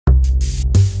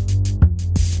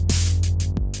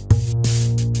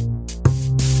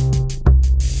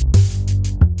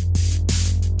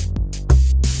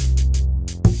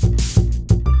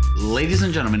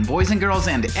and gentlemen, boys and girls,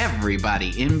 and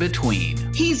everybody in between.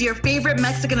 He's your favorite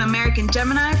Mexican-American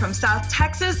Gemini from South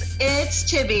Texas. It's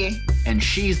Chibi. And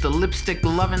she's the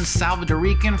lipstick-loving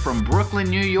Salvadorican from Brooklyn,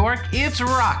 New York. It's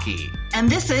Rocky. And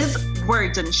this is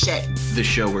Words and Shit, the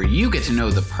show where you get to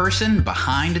know the person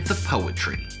behind the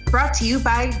poetry. Brought to you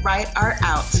by Write Art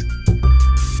Out.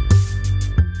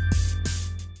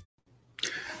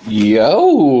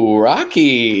 Yo,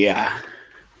 Rocky.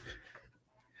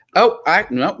 Oh,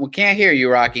 no, we can't hear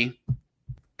you, Rocky.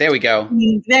 There we go.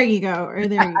 There you go. Or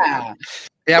there you go.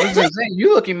 Yeah, I was going to say,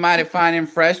 you looking mighty fine and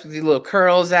fresh with your little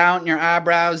curls out and your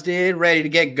eyebrows ready to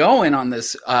get going on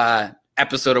this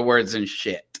episode of Words and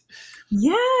Shit.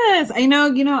 Yes, I know.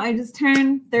 You know, I just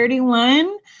turned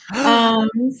 31.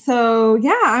 So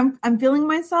yeah, I'm feeling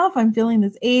myself. I'm feeling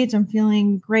this age. I'm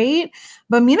feeling great.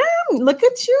 But Mina, look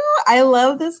at you. I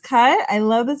love this cut. I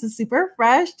love this. It's super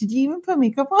fresh. Did you even put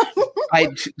makeup on?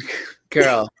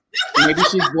 Girl, maybe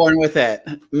she's born with it.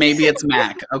 Maybe it's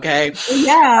Mac. Okay.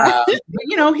 Yeah. But,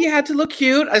 you know, he had to look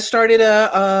cute. I started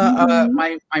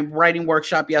my writing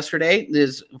workshop yesterday.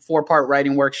 This 4-part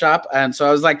writing workshop, and so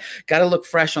I was like, got to look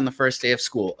fresh on the first day of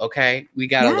school. Okay, we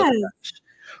got to look fresh.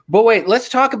 But wait, let's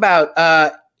talk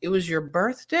about. It was your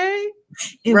birthday,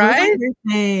 right? It was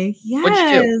my birthday. Yes. What'd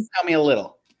you do? Tell me a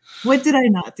little. What did I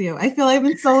not do? I feel I've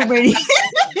been celebrating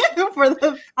for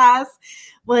the past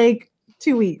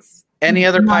 2 weeks. Any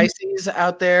other Pisces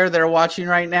out there that are watching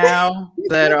right now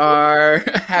that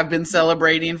have been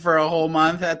celebrating for a whole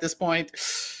month at this point?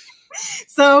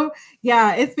 So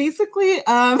yeah, it's basically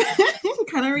kind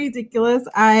of ridiculous.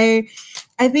 I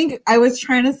think I was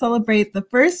trying to celebrate the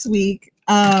first week.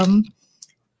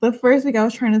 The first week I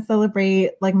was trying to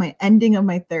celebrate my ending of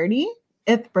my 30th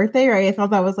birthday, right? I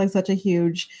felt that was such a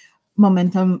huge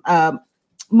momentum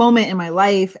moment in my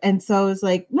life. And so I was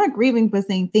not grieving, but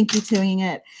saying thank you to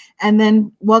it. And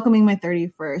then welcoming my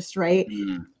 31st, right?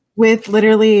 Mm. With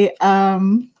literally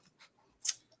Bad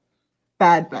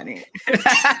Bunny.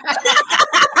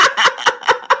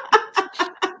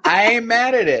 I ain't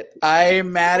mad at it.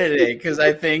 Because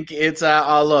I think it's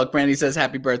oh look, Brandy says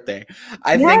happy birthday.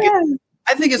 I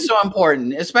think it's so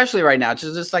important, especially right now,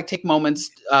 to just take moments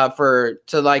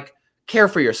to care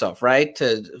for yourself, right?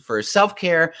 For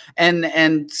self-care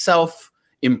and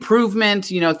self-improvement,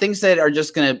 things that are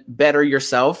just going to better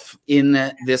yourself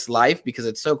in this life, because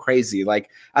it's so crazy.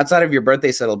 Outside of your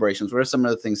birthday celebrations, what are some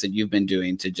of the things that you've been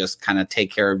doing to just kind of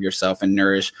take care of yourself and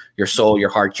nourish your soul, your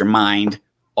heart, your mind,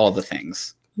 all the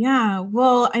things? Yeah,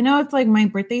 well, I know it's my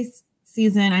birthday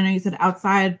season. I know you said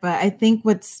outside, but I think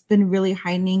what's been really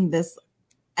heightening this,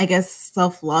 I guess,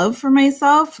 self-love for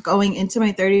myself going into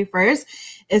my 31st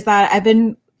is that I've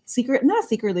been not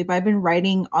secretly, but I've been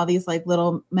writing all these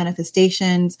little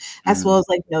manifestations as well as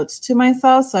notes to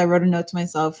myself. So I wrote a note to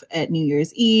myself at New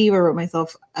Year's Eve. I wrote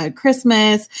myself at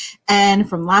Christmas and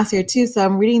from last year too. So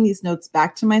I'm reading these notes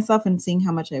back to myself and seeing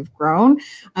how much I've grown.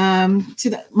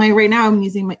 Right now I'm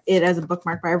using it as a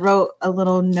bookmark, but I wrote a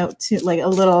little note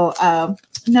to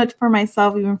note for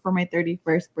myself, even for my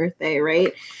 31st birthday.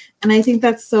 Right. And I think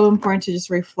that's so important to just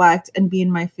reflect and be in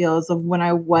my feels of when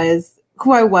I was,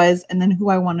 who I was, and then who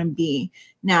I want to be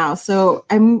now. So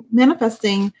I'm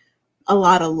manifesting a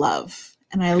lot of love,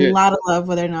 and a lot of love,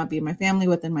 whether or not be my family,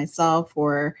 within myself,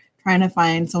 or trying to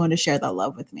find someone to share that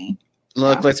love with me.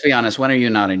 Look, let's be honest. When are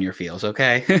you not in your feels?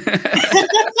 Okay.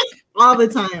 All the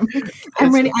time.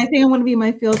 I'm ready. I think I want to be in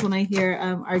my feels when I hear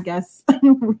our guests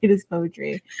read his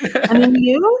poetry. And then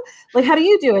you, how do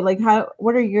you do it?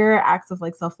 What are your acts of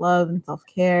self-love and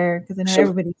self-care? Because I know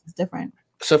everybody's is different.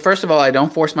 So first of all, I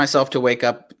don't force myself to wake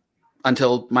up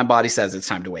until my body says it's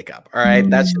time to wake up. All right. Mm-hmm.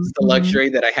 That's just the luxury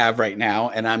that I have right now,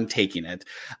 and I'm taking it.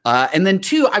 And then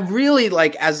 2, I've really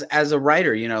as a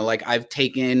writer, I've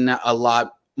taken a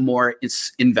lot more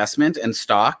investment and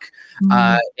stock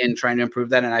in trying to improve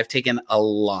that. And I've taken a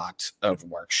lot of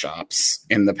workshops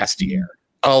in the past year.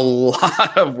 A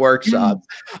lot of workshops,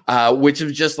 which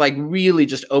have just really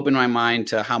just opened my mind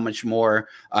to how much more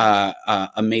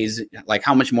amazing,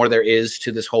 how much more there is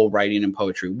to this whole writing and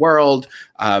poetry world.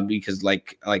 Because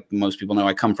like most people know,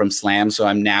 I come from slam, so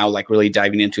I'm now really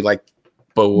diving into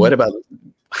but what about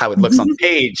how it looks on the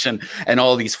page and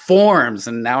all these forms,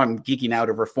 and now I'm geeking out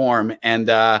over form.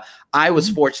 And I was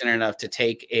fortunate enough to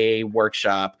take a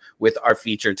workshop with our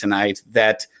feature tonight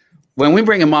that, when we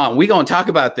bring him on, we're going to talk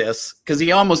about this because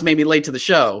he almost made me late to the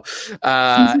show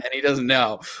and he doesn't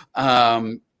know.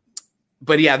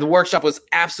 But yeah, the workshop was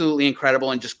absolutely incredible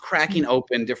and just cracking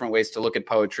open different ways to look at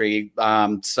poetry.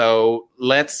 So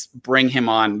let's bring him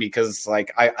on because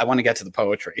I want to get to the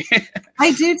poetry.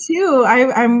 I do too.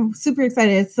 I'm super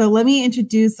excited. So let me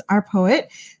introduce our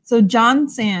poet. So John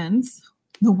Sands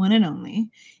the one and only,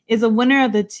 is a winner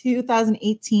of the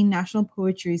 2018 National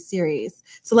Poetry Series,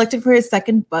 selected for his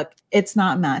second book, It's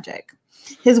Not Magic.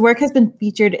 His work has been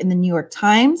featured in the New York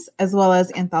Times, as well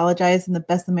as anthologized in the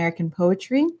Best American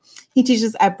Poetry. He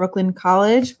teaches at Brooklyn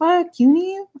College,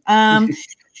 CUNY,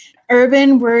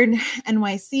 Urban Word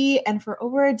NYC, and for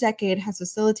over a decade has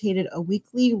facilitated a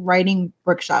weekly writing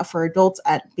workshop for adults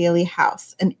at Bailey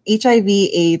House, an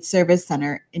HIV/AIDS service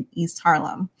center in East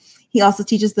Harlem. He also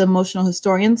teaches the Emotional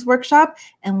Historians Workshop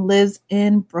and lives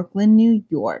in Brooklyn, New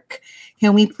York.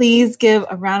 Can we please give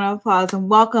a round of applause and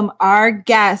welcome our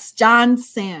guest, John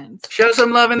Sands? Show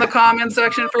some love in the comment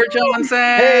section for John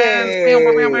Sands. Hey.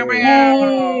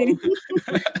 Hey.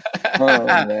 Oh,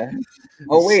 man.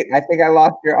 Oh, wait, I think I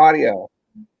lost your audio.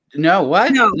 No,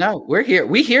 what? No. No, we're here.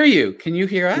 We hear you. Can you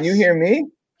hear us? Can you hear me?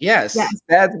 Yes. Yes.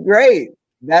 That's great.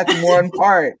 That's one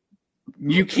part.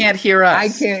 You can't hear us. I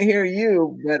can't hear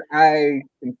you, but I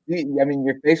can see. I mean,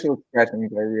 your facial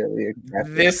expressions are really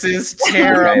expressive. This is I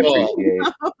terrible. appreciate.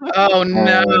 Oh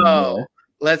no. no.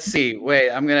 Let's see.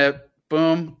 Wait, I'm gonna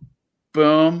boom,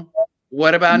 boom.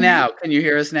 What about now? Can you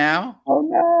hear us now? Oh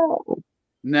no.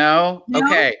 No? No.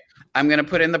 Okay. I'm gonna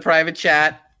put in the private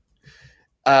chat.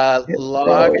 Log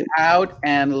go. out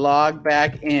and log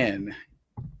back in.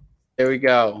 There we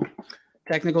go.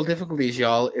 Technical difficulties,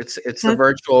 y'all. It's the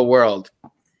virtual world.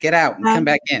 Get out and come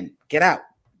back in. Get out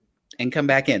and come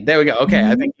back in. There we go. Okay,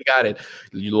 I think you got it.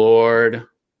 Lord.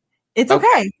 It's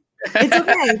okay. It's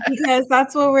okay, because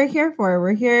that's what we're here for.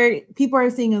 We're here. People are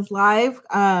seeing us live,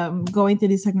 going through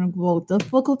these technical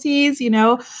difficulties. You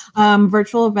know,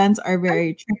 virtual events are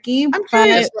very tricky. I'm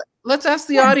curious. Let's ask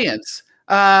the audience.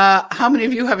 How many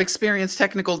of you have experienced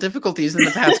technical difficulties in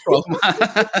the past 12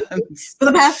 months? For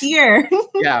the past year.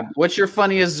 Yeah. What's your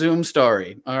funniest Zoom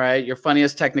story? All right. Your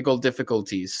funniest technical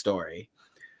difficulties story.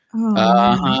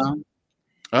 Oh,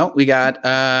 Oh, we got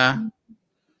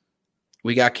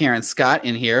Karen Scott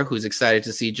in here, who's excited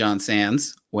to see John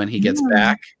Sands when he gets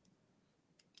back.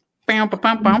 Bow, bow,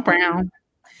 bow, bow, bow.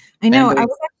 I know. And I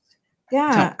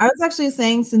was actually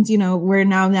saying, since we're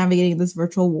now navigating this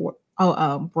virtual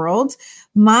world,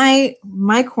 my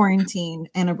quarantine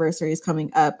anniversary is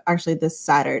coming up actually this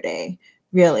Saturday.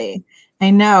 Really, I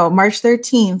know. March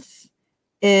 13th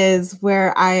is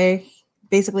where I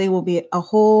basically will be a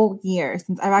whole year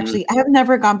since I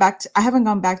haven't gone back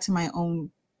to my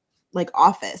own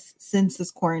office since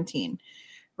this quarantine,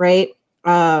 right?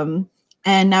 And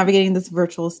navigating this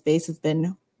virtual space has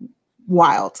been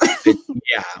wild.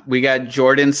 Yeah, we got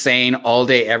Jordan saying all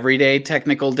day, every day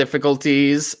technical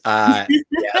difficulties.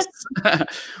 Yes.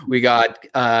 We got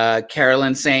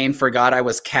Carolyn saying forgot I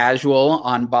was casual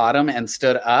on bottom and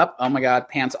stood up. Oh my God,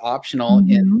 pants optional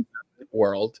in the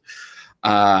world.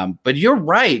 But you're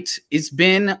right. It's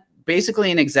been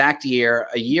basically an exact year.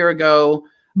 A year ago,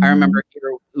 I remember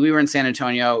we were in San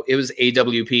Antonio. It was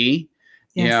AWP.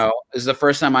 Yes. It was the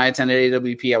first time I attended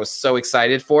AWP. I was so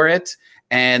excited for it.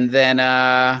 And then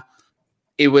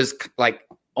it was like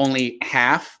only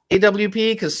half AWP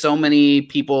because so many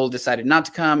people decided not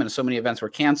to come and so many events were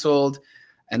canceled.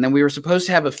 And then we were supposed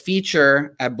to have a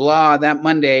feature at Blah that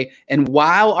Monday. And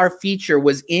while our feature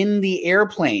was in the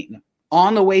airplane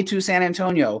on the way to San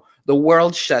Antonio, the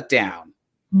world shut down.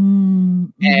 Mm-hmm.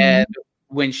 And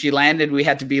when she landed, we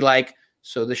had to be like,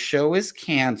 so the show is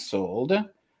canceled,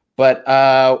 but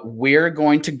we're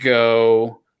going to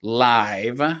go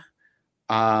live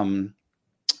on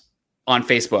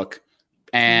Facebook,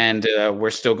 and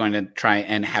we're still going to try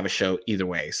and have a show either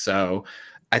way. So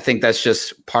I think that's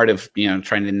just part of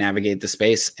trying to navigate the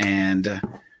space and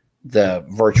the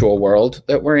virtual world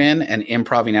that we're in and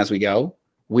improving as we go.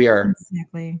 We are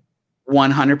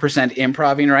 100%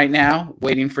 improving right now,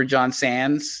 waiting for John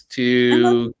Sands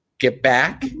to get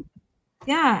back.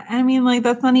 Yeah, I mean,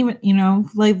 that's not even,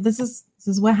 this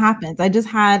is what happens. I just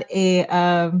had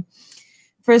a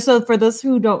for those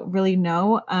who don't really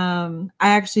know, I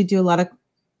actually do a lot of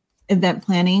event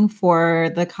planning for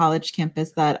the college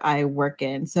campus that I work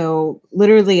in. So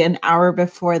literally an hour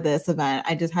before this event,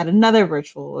 I just had another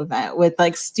virtual event with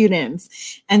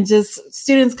students and just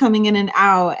students coming in and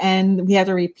out, and we had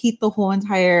to repeat the whole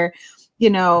entire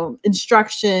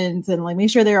instructions and make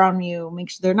sure they're on mute, make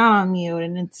sure they're not on mute.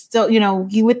 And it's still,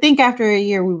 you would think after a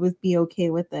year we would be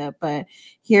okay with it, but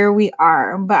here we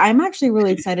are. But I'm actually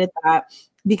really excited that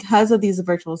because of these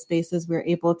virtual spaces, we're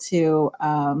able to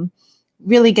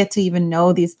really get to even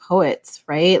know these poets,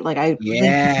 right? I really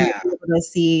able to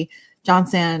see John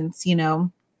Sands,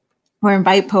 or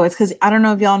invite poets, because I don't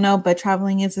know if y'all know, but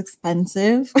traveling is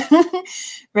expensive,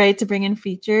 right? To bring in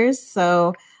features.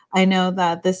 So I know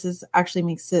that this is actually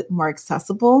makes it more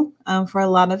accessible for a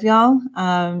lot of y'all,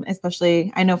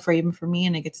 especially I know for even for me,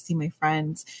 and I get to see my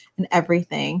friends and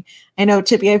everything. I know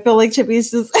Chippy. I feel like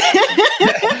Chippy's just.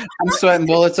 I'm sweating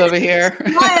bullets over here.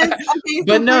 Yes. Okay,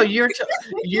 But no,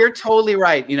 you're totally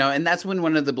right. You know, and that's when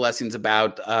one of the blessings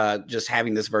about just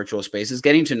having this virtual space is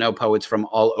getting to know poets from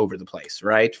all over the place,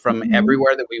 right? From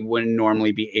everywhere that we wouldn't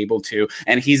normally be able to.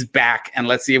 And he's back, and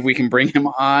let's see if we can bring him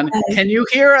on. Can you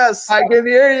hear us? I can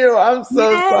hear you. I'm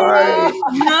so sorry.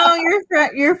 No,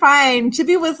 you're fine.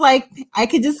 Chippy was like, I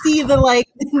could just see the like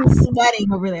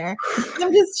sweating over there.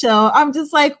 I'm just chill. I'm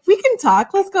just like, we can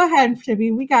talk. Let's go ahead,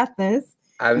 Chippy. We got this.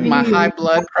 My high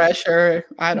blood pressure.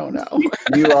 I don't know.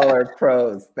 You all are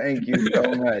pros. Thank you so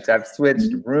much. I've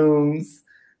switched rooms.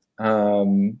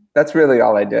 That's really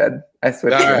all I did. I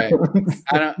switched rooms.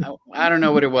 I don't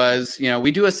know what it was. You know, we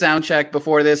do a sound check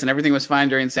before this, and everything was fine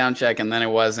during sound check, and then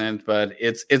it wasn't. But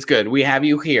it's good. We have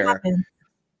you here,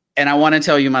 and I want to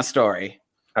tell you my story.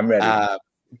 I'm ready.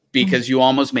 Because you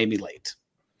almost made me late.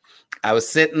 I was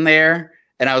sitting there.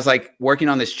 And I was like working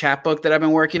on this chapbook that I've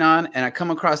been working on, and I come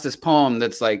across this poem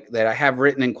that's like that I have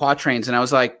written in quatrains, and I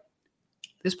was like,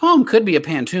 this poem could be a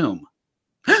pantoum.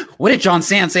 What did John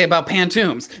Sand say about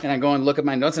pantoums? And I go and look at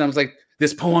my notes, and I was like,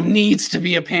 this poem needs to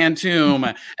be a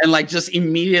pantoum, and like just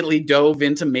immediately dove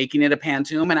into making it a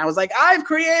pantoum. And I was like, I've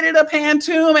created a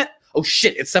pantoum. And oh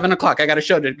shit, it's 7:00. I got a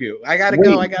show to do. I gotta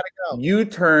go. You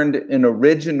turned an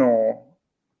original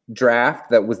draft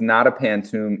that was not a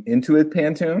pantoum into a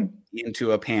pantoum.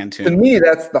 To me,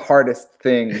 that's the hardest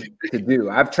thing to do.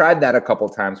 I've tried that a couple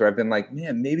times where I've been like,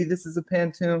 man, maybe this is a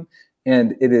pantoum,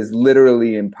 and it is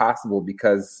literally impossible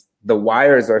because the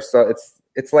wires are so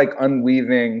it's like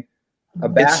unweaving a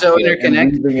basket, it's so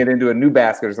interconnected, and weaving it into a new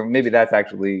basket or something. Maybe that's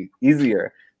actually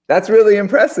easier. That's really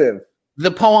impressive. The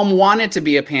poem wanted to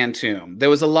be a pantoum. There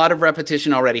was a lot of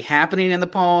repetition already happening in the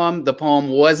poem. The poem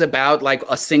was about like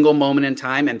a single moment in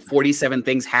time and 47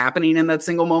 things happening in that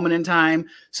single moment in time.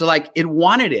 So like it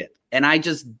wanted it. And I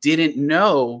just didn't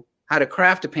know how to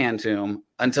craft a pantoum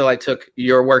until I took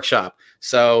your workshop.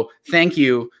 So thank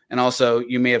you. And also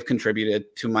you may have contributed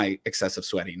to my excessive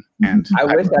sweating. And I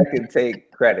wish I could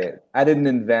take credit. I didn't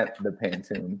invent the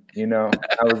pantoum, you know,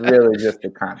 I was really just a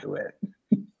conduit.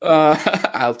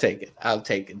 I'll take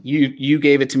it. You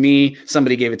gave it to me.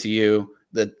 Somebody gave it to you.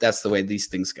 That's the way these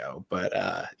things go. But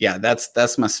yeah,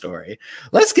 that's my story.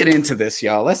 Let's get into this,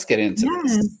 y'all. Let's get into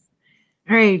this.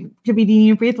 All right. Chippy, do you need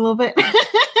to breathe a little bit?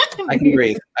 I can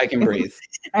breathe.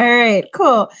 All right,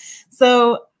 cool.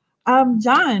 So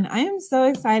John, I am so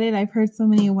excited. I've heard so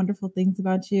many wonderful things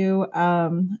about you.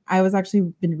 I was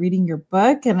actually been reading your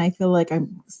book, and I feel like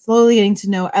I'm slowly getting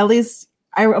to know, at least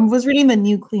I was reading the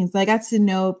New Clean, so I got to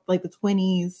know like the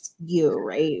 20s you,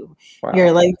 right? Wow.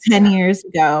 You're like 10 years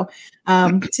ago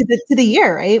to the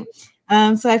year, right?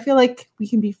 So I feel like we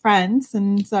can be friends.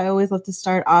 And so I always love to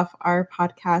start off our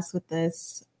podcast with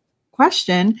this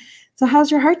question. So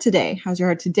how's your heart today? How's your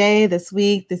heart today, this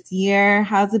week, this year?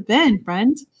 How's it been,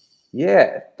 friend?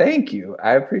 Yeah, thank you.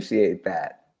 I appreciate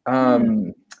that.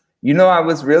 You know, I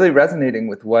was really resonating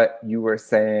with what you were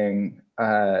saying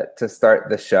to start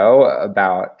the show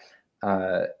about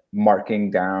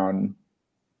marking down,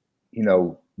 you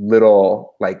know,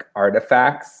 little like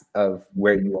artifacts of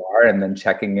where you are and then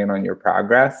checking in on your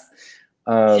progress,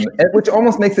 which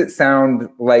almost makes it sound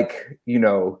like, you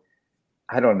know,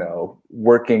 I don't know,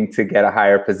 working to get a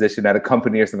higher position at a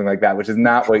company or something like that, which is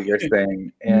not what you're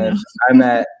saying. And I'm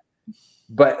at,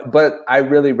 but I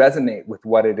really resonate with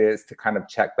what it is to kind of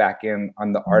check back in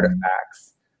on the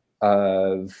artifacts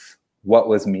of what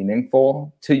was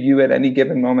meaningful to you at any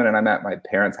given moment. And I'm at my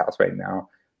parents' house right now.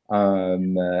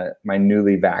 My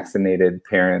newly vaccinated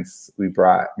parents, we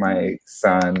brought my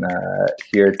son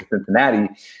here to Cincinnati,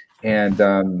 and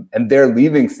they're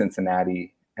leaving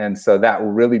Cincinnati. And so that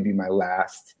will really be my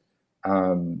last,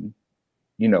 you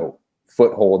know,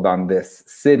 foothold on this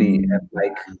city. And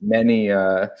like many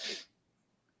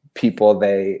people,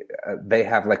 they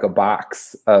have like a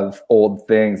box of old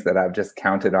things that I've just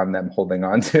counted on them holding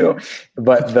on to,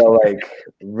 but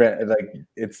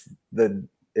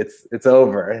it's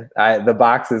over. The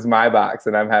box is my box,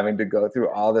 and I'm having to go through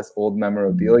all this old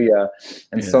memorabilia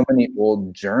and so many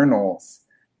old journals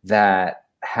that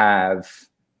have,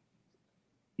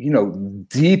 you know,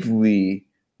 deeply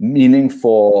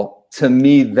meaningful to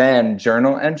me then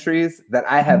journal entries that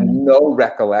I have no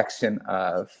recollection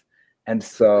of. And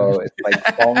so it's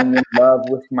like falling in love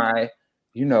with my,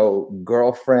 you know,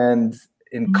 girlfriend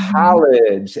in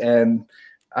college, and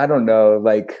I don't know,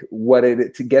 like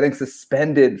to getting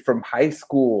suspended from high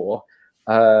school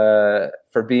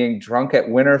for being drunk at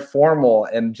winter formal,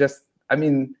 and just, I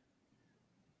mean,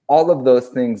 all of those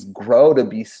things grow to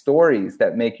be stories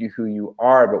that make you who you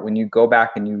are. But when you go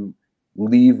back and you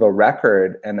leave a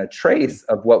record and a trace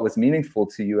of what was meaningful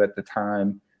to you at the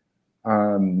time,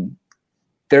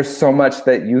 there's so much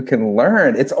that you can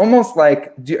learn. It's almost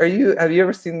like, have you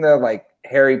ever seen the like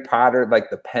Harry Potter, like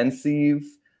the pensieve,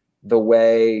 the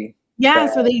way?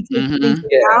 Yeah, so they take things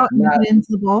out and put it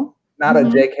into the bowl. Not a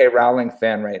J.K. Rowling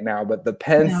fan right now, but the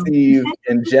pensieve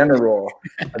in general,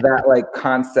 that like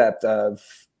concept of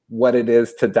what it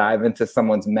is to dive into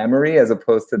someone's memory as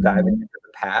opposed to diving into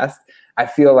the past. I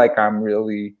feel like I'm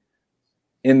really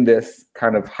in this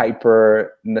kind of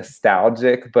hyper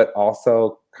nostalgic, but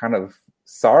also kind of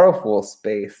sorrowful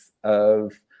space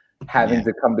of having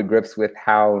to come to grips with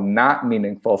how not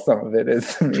meaningful some of it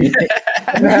is to me.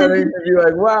 And having to be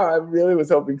like, wow, I really was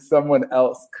hoping someone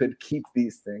else could keep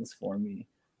these things for me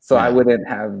so I wouldn't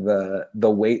have the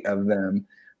weight of them.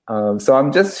 So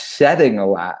I'm just shedding a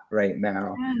lot right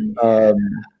now.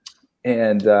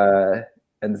 And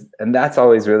that's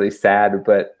always really sad,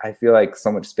 but I feel like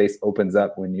so much space opens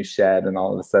up when you shed and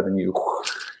all of a sudden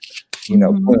you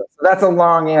know, so that's a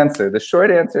long answer. The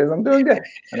short answer is I'm doing good.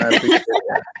 And I appreciate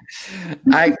that.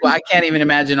 I can't even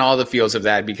imagine all the feels of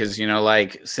that because, you know,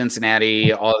 like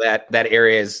Cincinnati, all that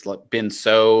area has been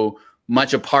so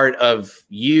much a part of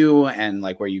you and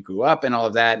like where you grew up and all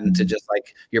of that. And to just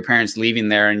like your parents leaving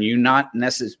there and you not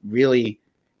necessarily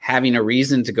having a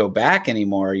reason to go back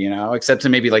anymore, you know, except to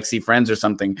maybe like see friends or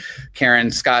something.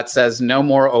 Karen Scott says, no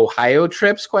more Ohio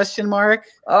trips, ?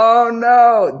 Oh,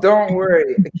 no, don't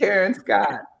worry. Karen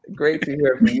Scott, great to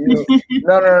hear from you.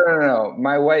 No.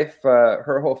 My wife,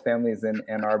 her whole family is in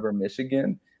Ann Arbor,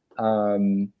 Michigan,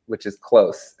 which is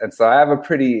close. And so I have a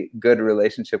pretty good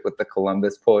relationship with the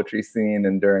Columbus poetry scene.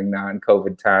 And during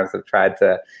non-COVID times, I've tried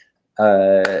to,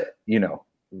 you know,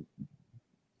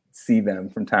 see them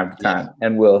from time to time,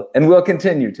 and we'll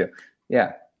continue to.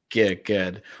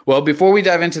 Good. Well, before we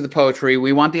dive into the poetry,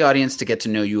 we want the audience to get to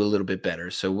know you a little bit better.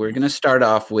 So we're going to start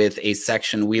off with a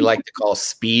section we like to call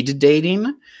speed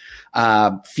dating.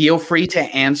 Feel free to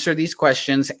answer these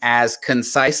questions as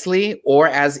concisely or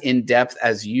as in depth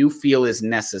as you feel is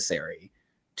necessary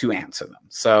to answer them.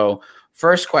 So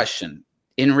first question,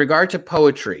 in regard to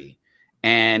poetry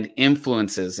and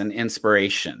influences and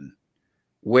inspiration,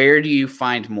 where do you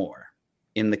find more,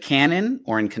 in the canon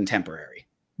or in contemporary?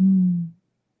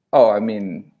 Oh, I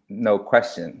mean, no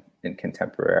question, in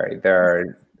contemporary. There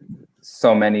are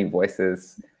so many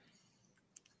voices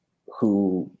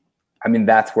who, I mean,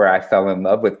 that's where I fell in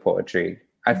love with poetry.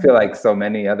 I feel like so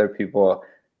many other people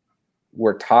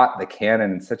were taught the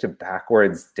canon in such a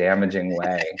backwards, damaging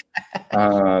way.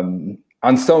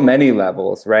 On so many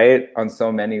levels, right? On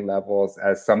so many levels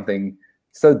as something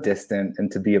so distant and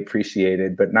to be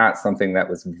appreciated, but not something that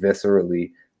was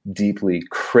viscerally, deeply,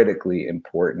 critically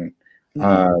important.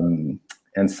 And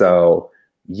so,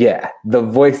 the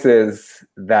voices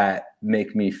that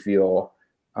make me feel,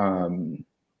 I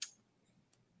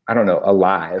don't know,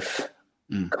 alive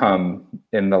come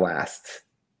in the last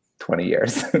 20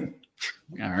 years.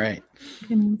 All right.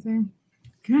 Good answer.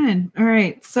 Good. All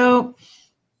right. So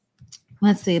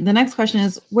let's see. The next question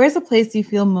is, where's a place you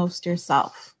feel most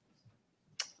yourself?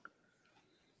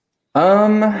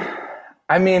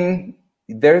 I mean,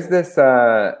 there's this,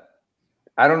 I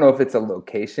don't know if it's a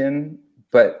location,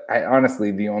 but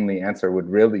honestly, the only answer would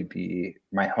really be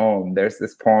my home. There's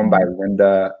this poem by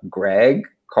Linda Gregg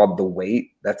called The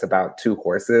Wait. That's about two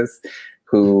horses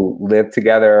who live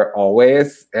together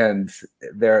always. And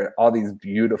there are all these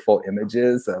beautiful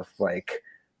images of like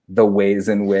the ways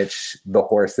in which the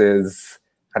horses,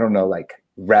 I don't know, like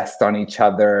rest on each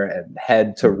other and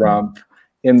head to rump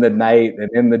in the night and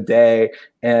in the day.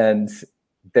 And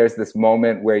there's this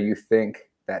moment where you think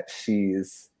that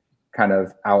she's kind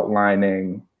of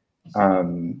outlining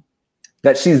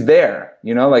that she's there,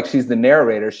 you know, like she's the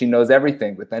narrator, she knows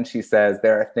everything, but then she says,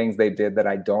 there are things they did that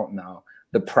I don't know.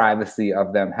 The privacy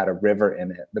of them had a river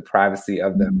in it. The privacy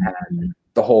of them had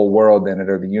the whole world in it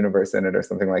or the universe in it or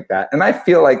something like that. And I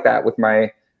feel like that with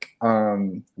my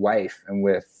wife and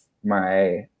with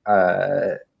my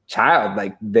child,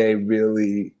 like they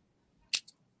really,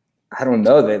 I don't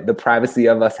know, that the privacy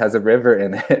of us has a river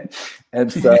in it.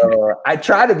 And so I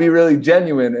try to be really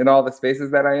genuine in all the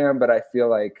spaces that I am, but I feel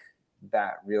like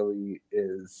that really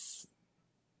is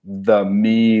the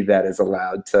me that is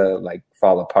allowed to like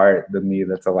fall apart, the me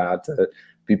that's allowed to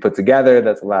be put together,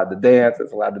 that's allowed to dance,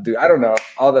 that's allowed to do, I don't know,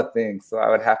 all the things. So I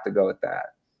would have to go with that.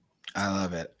 I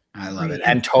love it. I love it.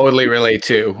 And totally relate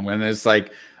too when it's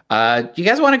like, Do you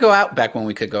guys want to go out? Back when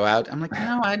we could go out, I'm like,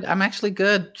 no, I'm actually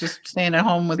good. Just staying at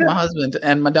home with my husband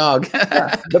and my dog.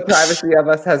 Yeah, the privacy of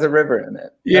us has a river in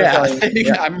it.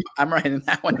 I'm writing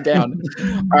that one down.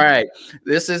 All right,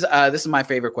 this is my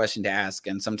favorite question to ask,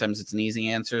 and sometimes it's an easy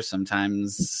answer,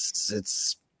 sometimes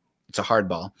it's a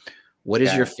hardball. What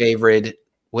is your favorite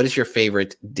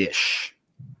dish?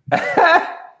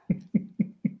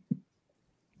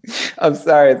 I'm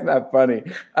sorry, it's not funny.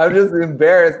 I'm just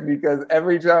embarrassed because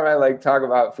every time I like talk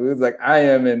about foods, like I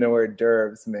am an hors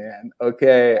d'oeuvres man.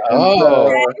 Okay. I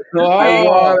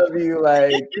want to be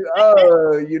like,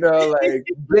 like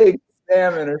big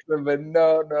salmon or something, but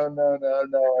no.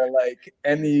 Or like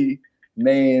any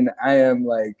main, I am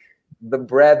like the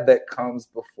bread that comes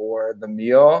before the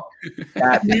meal.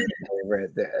 That's my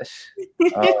favorite dish.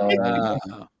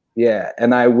 Yeah,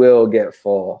 and I will get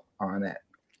full on it.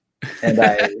 And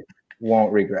I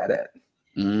won't regret it.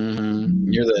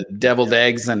 Mm-hmm. You're the deviled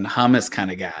eggs and hummus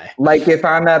kind of guy. Like if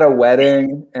I'm at a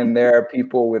wedding and there are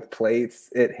people with plates,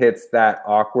 it hits that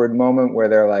awkward moment where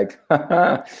they're like,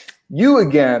 you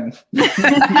again. They're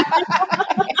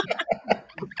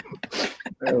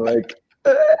like,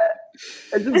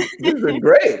 this is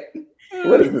great.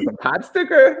 What is this, a pot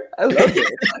sticker? I love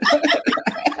it.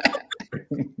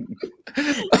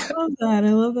 I love that. I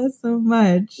love that so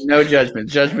much. No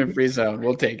judgment-free zone.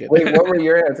 We'll take it. Wait, what were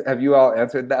your answers? Have you all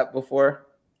answered that before?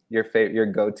 Your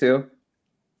go-to?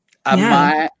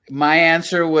 My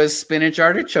answer was spinach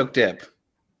artichoke dip.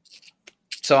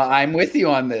 So I'm with you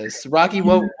on this. Rocky,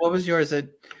 what was yours?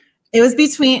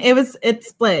 It's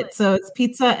split. So it's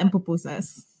pizza and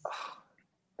pupusas.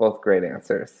 Both great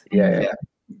answers. Yeah.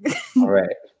 All right.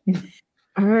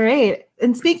 All right.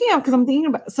 And speaking of, because I'm thinking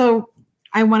about, so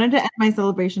I wanted to end my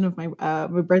celebration of my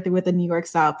birthday with a New York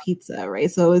style pizza,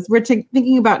 right? So we're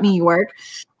thinking about New York,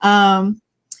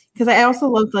 because I also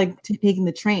love like taking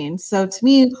the train. So to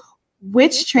me,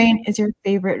 which train is your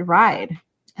favorite ride,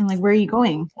 and like where are you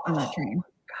going on that train?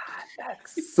 God,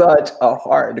 that's such a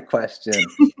hard question.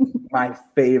 My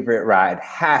favorite ride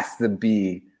has to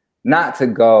be not to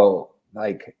go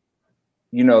like,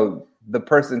 the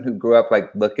person who grew up like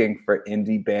looking for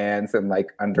indie bands and like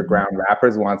underground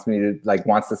rappers wants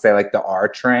to say like the R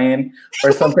train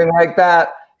or something like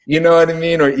that. You know what I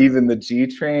mean? Or even the G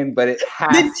train, but it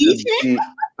has to be.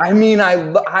 I mean, I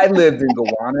lived in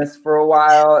Gowanus for a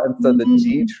while, and so the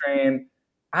G train,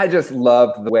 I just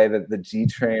loved the way that the G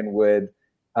train would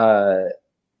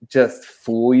just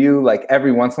fool you. Like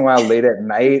every once in a while, late at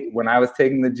night, when I was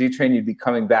taking the G train, you'd be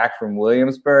coming back from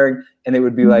Williamsburg, and it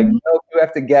would be like, no, you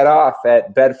have to get off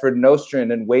at Bedford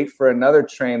Nostrand and wait for another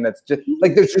train. That's just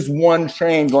like there's just one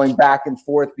train going back and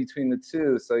forth between the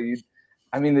two. So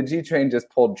the G train just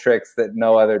pulled tricks that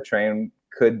no other train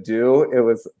could do. It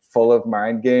was full of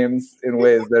mind games in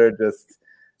ways that are just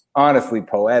honestly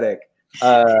poetic.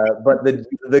 But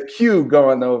the queue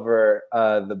going over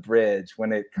the bridge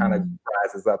when it kind of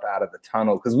rises up out of the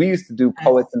tunnel, because we used to do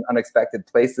Poets in Unexpected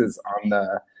Places on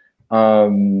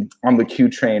the Q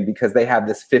train, because they have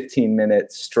this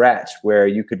 15-minute stretch where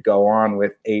you could go on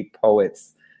with 8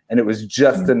 poets, and it was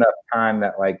just enough time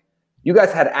that like you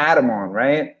guys had Adam on,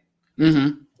 right?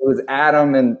 Mm-hmm. It was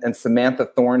Adam and Samantha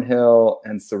Thornhill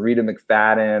and Sarita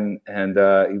McFadden and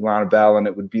Ilana Bell, and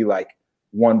it would be like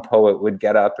one poet would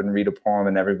get up and read a poem,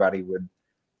 and everybody would,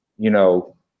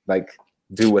 like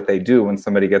do what they do when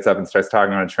somebody gets up and starts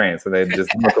talking on a train. So they'd just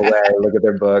look away, look at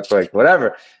their book, like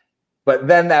whatever. But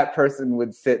then that person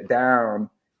would sit down,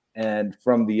 and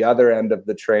from the other end of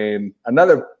the train,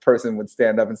 another person would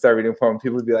stand up and start reading a poem.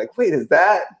 People would be like, wait, is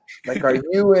that like, are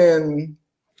you in,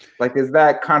 like, is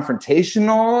that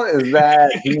confrontational? Is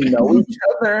that, do you know each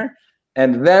other?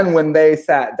 And then when they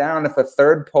sat down, if a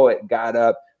third poet got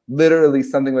up, literally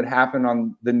something would happen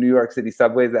on the New York City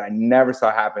subways that I never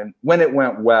saw happen when it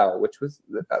went well, which was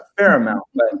a fair amount.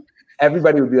 But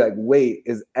everybody would be like, wait,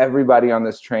 is everybody on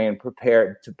this train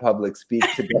prepared to public speak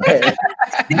today?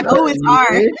 Oh, it's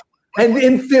hard. And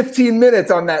in 15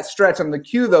 minutes on that stretch on the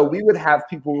queue, though, we would have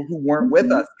people who weren't with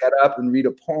us get up and read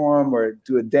a poem or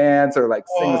do a dance or like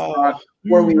sing a song,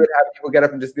 or we would have people get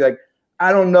up and just be like,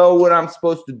 I don't know what I'm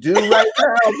supposed to do right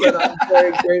now, but I'm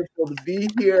very grateful to be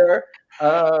here.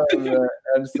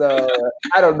 And so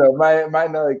I don't know, my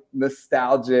like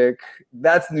nostalgic,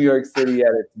 that's New York City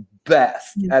at its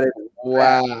best.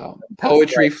 Wow.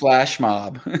 Poetry flash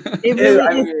mob.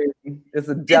 It's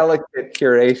a delicate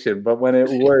curation, but when it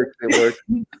works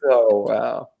so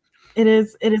well. It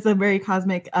is a very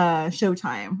cosmic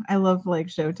showtime. I love like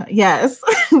showtime. Yes,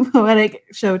 poetic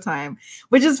showtime.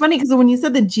 Which is funny because when you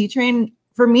said the G train,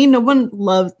 for me,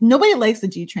 nobody likes the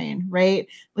G Train, right?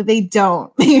 But they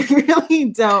don't. They really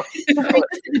don't.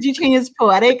 The G Train is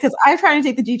poetic because I try to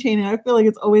take the G Train and I feel like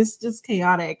it's always just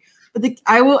chaotic. But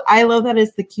I love that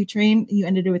it's the Q Train. You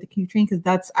ended it with the Q Train because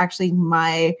that's actually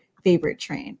my favorite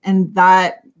train. And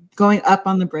that going up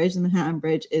on the bridge, the Manhattan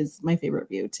Bridge, is my favorite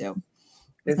view too.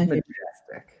 It's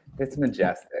majestic. It's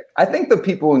majestic. I think the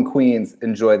people in Queens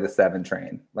enjoy the 7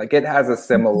 train. Like it has a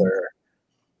similar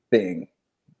thing.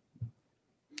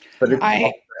 But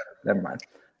it's never mind.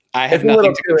 I have it's a little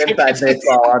nothing too inside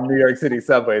baseball on New York City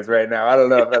subways right now. I don't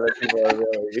know if other people are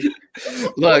really.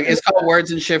 Look, it's called words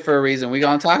and shit for a reason. We're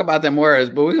gonna talk about them words,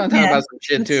 but we're gonna talk about some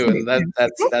shit too, and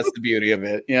that's the beauty of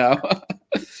it, you know.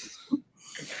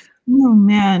 Oh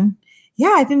man.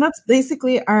 Yeah, I think that's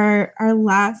basically our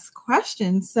last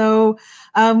question. So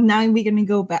now we're gonna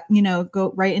go back,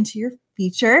 go right into your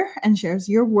feature and share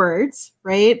your words,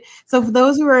 right? So for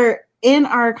those who are in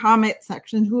our comment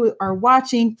section who are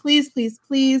watching, please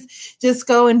just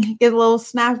go and give a little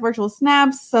virtual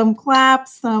snaps, some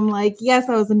claps, some like, yes,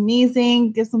 that was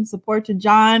amazing. Give some support to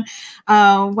John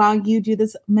while you do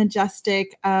this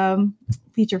majestic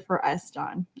feature for us,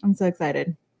 John. I'm so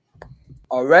excited.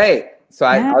 All right. So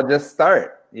I'll just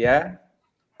start. Yeah.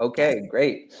 Okay,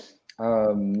 great.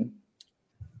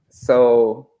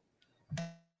 So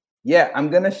yeah,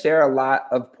 I'm going to share a lot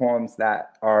of poems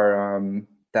that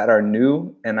are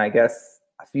new, and I guess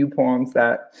a few poems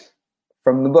that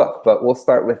from the book, but we'll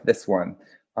start with this one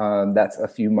that's a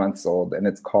few months old, and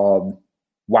it's called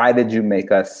 "Why Did You Make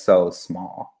Us So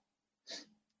Small?"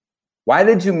 Why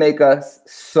did you make us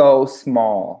so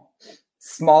small?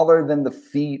 Smaller than the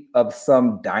feet of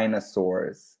some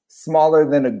dinosaurs, smaller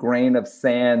than a grain of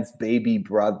sand's baby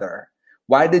brother.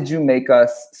 Why did you make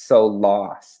us so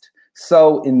lost,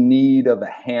 so in need of a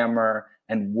hammer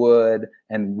and wood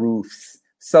and roofs,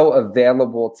 so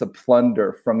available to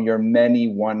plunder from your many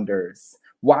wonders?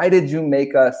 Why did you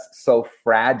make us so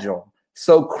fragile,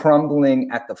 so crumbling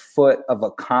at the foot of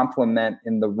a compliment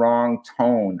in the wrong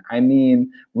tone? I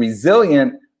mean,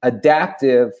 resilient,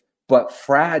 adaptive, but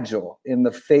fragile in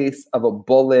the face of a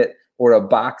bullet or a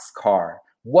boxcar.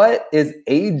 What is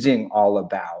aging all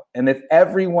about? And if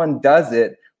everyone does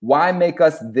it, why make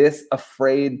us this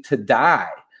afraid to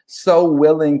die? So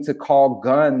willing to call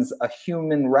guns a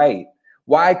human right?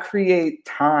 Why create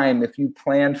time if you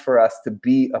planned for us to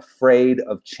be afraid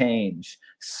of change?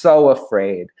 So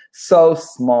afraid, so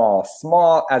small,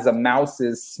 small as a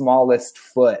mouse's smallest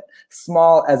foot,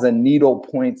 small as a needle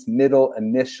point's middle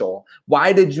initial.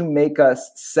 Why did you make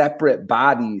us separate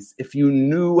bodies if you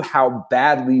knew how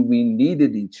badly we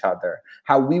needed each other,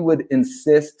 how we would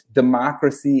insist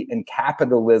democracy and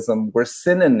capitalism were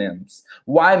synonyms?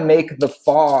 Why make the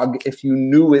fog if you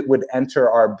knew it would enter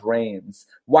our brains?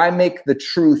 Why make the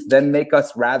truth, then make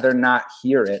us rather not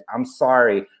hear it? I'm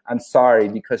sorry,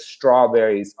 because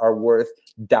strawberries are worth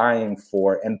dying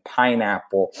for, and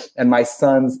pineapple, and my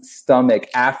son's stomach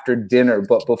after dinner,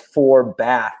 but before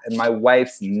bath, and my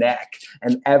wife's neck,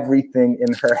 and everything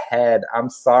in her head. I'm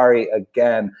sorry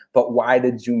again, but why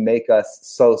did you make us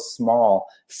so small?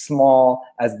 Small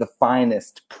as the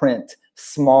finest print,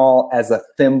 small as a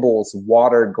thimble's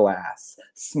water glass,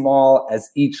 small as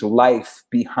each life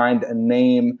behind a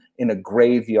name in a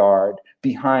graveyard,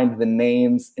 behind the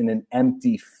names in an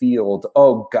empty field.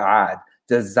 Oh God,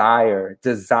 desire,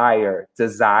 desire,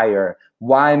 desire.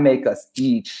 Why make us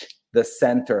each the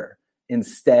center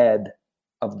instead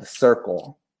of the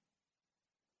circle?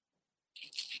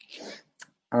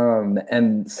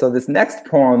 And so this next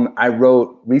poem I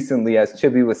wrote recently, as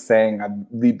Chibi was saying,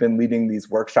 I've been leading these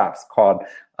workshops called,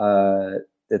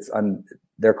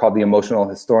 they're called the Emotional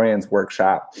Historians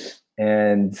Workshop.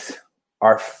 And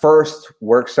our first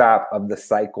workshop of the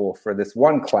cycle for this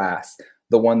one class,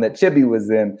 the one that Chibi was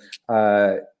in,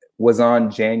 was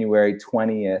on January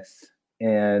 20th.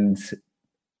 And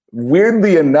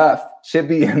weirdly enough,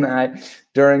 Chibi and I,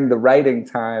 during the writing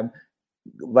time,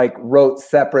 wrote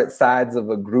separate sides of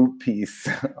a group piece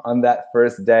on that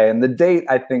first day. And the date,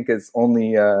 I think, is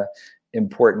only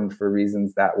important for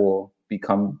reasons that will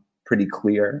become pretty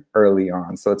clear early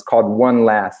on. So it's called One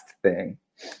Last Thing.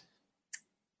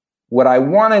 What I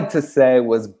wanted to say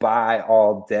was bye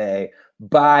all day,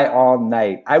 bye all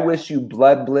night. I wish you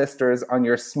blood blisters on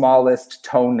your smallest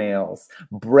toenails,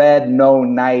 bread no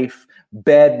knife,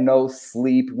 bed no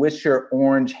sleep. Wish your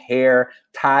orange hair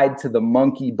tied to the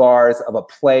monkey bars of a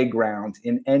playground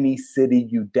in any city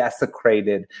you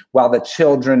desecrated, while the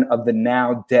children of the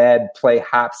now dead play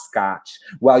hopscotch,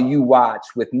 while you watch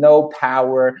with no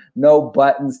power, no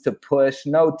buttons to push,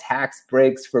 no tax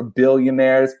breaks for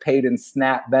billionaires paid in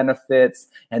SNAP benefits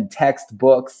and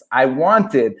textbooks. I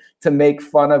wanted to make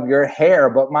fun of your hair,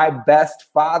 but my best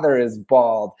father is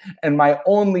bald, and my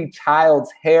only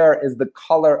child's hair is the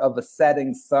color of a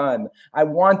setting sun. I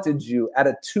wanted you at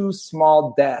a too small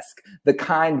desk, the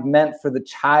kind meant for the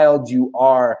child you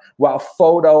are, while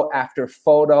photo after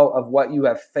photo of what you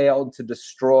have failed to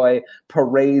destroy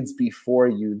parades before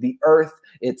you. The earth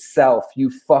itself,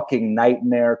 you fucking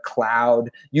nightmare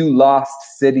cloud, you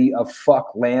lost city of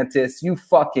fucklantis, you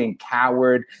fucking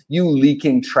coward, you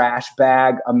leaking trash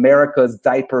bag, America's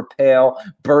diaper pail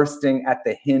bursting at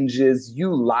the hinges,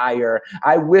 you liar.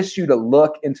 I wish you to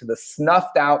look into the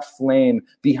snuffed out flame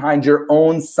behind your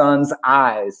own son's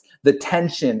eyes, the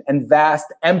tension and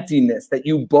vast emptiness that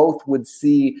you both would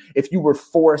see if you were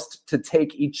forced to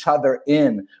take each other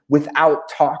in without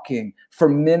talking for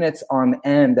minutes on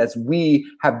end, as we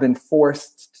have been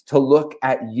forced to look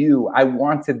at you. I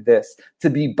wanted this to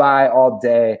be by all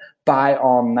day, by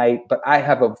all night, but I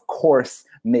have, of course,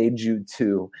 made you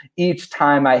too. Each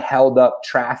time I held up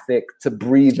traffic to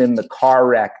breathe in the car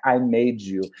wreck, I made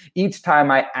you. Each time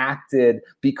I acted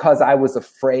because I was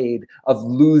afraid of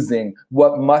losing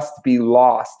what must be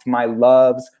lost, my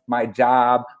loves, my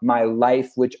job, my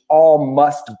life, which all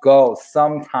must go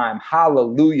sometime.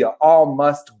 Hallelujah, all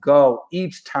must go.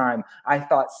 Each time I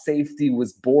thought safety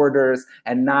was borders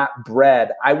and not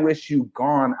bread. I wish you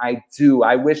gone, I do.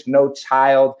 I wish no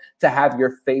child to have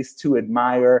your face to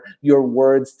admire, your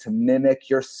words to mimic,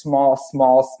 your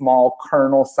small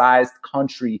kernel-sized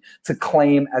country to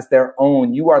claim as their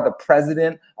own. You are the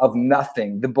president of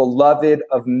nothing, the beloved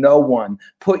of no one.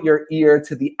 Put your ear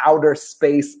to the outer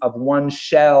space of one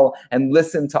shell and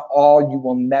listen to all you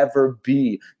will never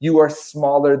be. You are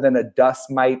smaller than a dust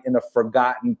mite in a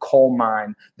forgotten coal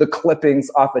mine, the clippings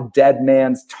off a dead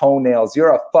man's toenails.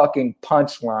 You're a fucking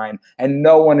punchline, and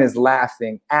no one is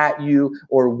laughing at you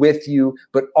or with you,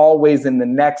 but always in the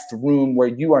next room where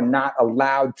you are not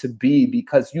allowed to be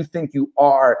because you think you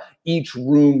are each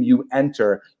room you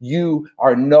enter. You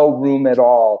are no room at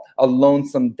all, a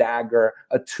lonesome dagger,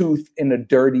 a tooth in a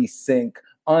dirty sink,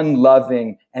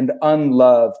 unloving and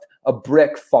unloved, a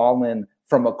brick fallen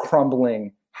from a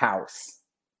crumbling house.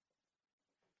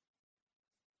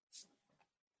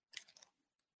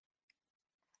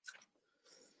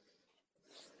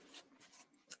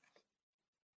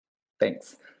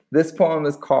 Thanks. This poem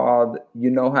is called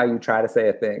You Know How You Try to Say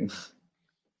a Thing.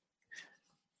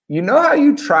 You know how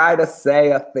you try to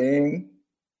say a thing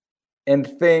and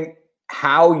think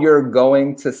how you're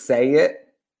going to say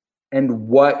it and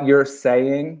what you're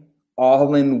saying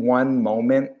all in one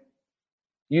moment?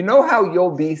 You know how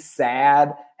you'll be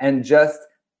sad and just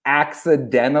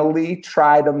accidentally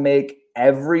try to make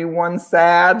everyone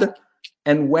sad,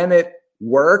 and when it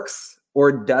works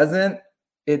or doesn't,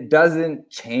 it doesn't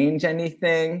change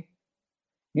anything?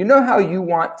 You know how you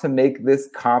want to make this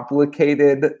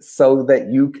complicated so that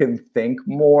you can think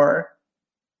more?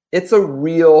 It's a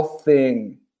real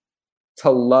thing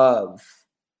to love.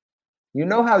 You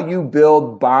know how you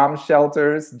build bomb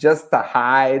shelters just to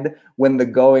hide when the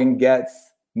going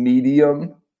gets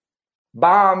medium?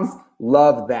 Bombs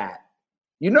love that.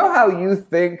 You know how you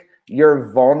think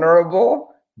you're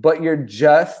vulnerable, but you're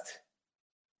just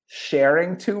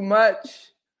sharing too much?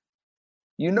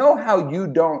 You know how you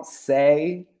don't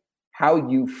say how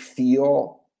you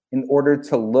feel in order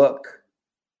to look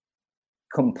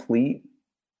complete?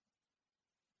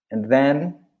 And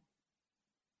then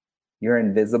you're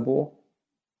invisible.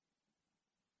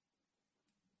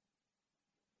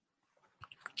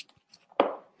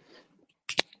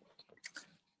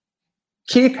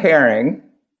 Keith Haring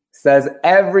says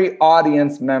every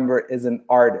audience member is an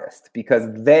artist because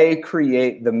they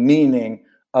create the meaning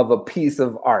of a piece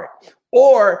of art.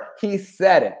 Or he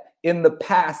said it in the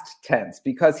past tense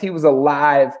because he was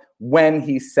alive when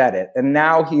he said it. And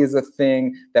now he is a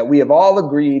thing that we have all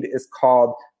agreed is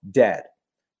called dead.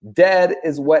 Dead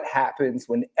is what happens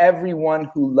when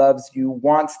everyone who loves you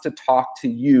wants to talk to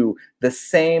you the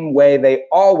same way they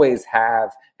always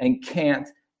have and can't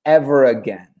ever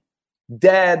again.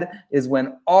 Dead is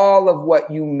when all of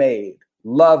what you made,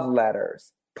 love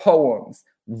letters, poems,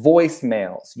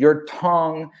 voicemails, your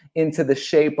tongue into the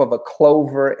shape of a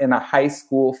clover in a high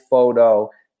school photo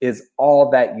is all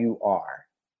that you are.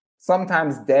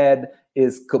 Sometimes dead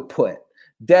is kaput.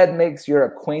 Dead makes your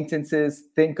acquaintances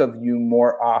think of you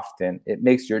more often. It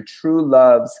makes your true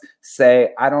loves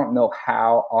say, I don't know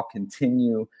how I'll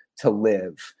continue to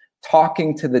live.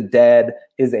 Talking to the dead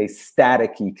is a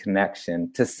staticky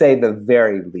connection, to say the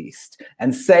very least.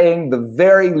 And saying the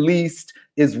very least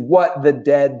is what the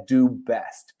dead do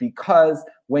best. Because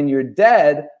when you're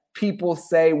dead, people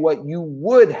say what you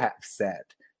would have said.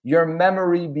 Your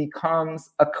memory becomes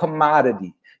a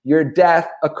commodity. Your death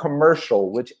a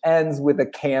commercial, which ends with a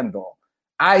candle.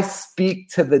 I speak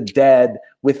to the dead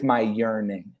with my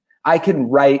yearning. I can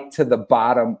write to the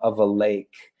bottom of a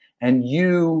lake. And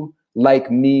you,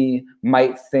 like me,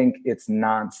 might think it's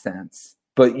nonsense.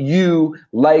 But you,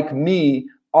 like me,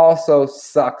 also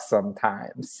suck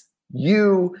sometimes.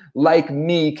 You, like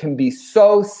me, can be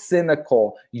so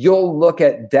cynical, you'll look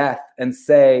at death and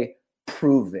say,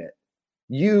 prove it.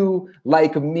 You,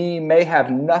 like me, may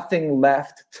have nothing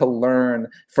left to learn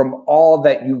from all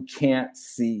that you can't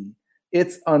see.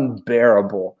 It's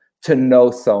unbearable to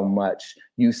know so much,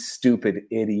 you stupid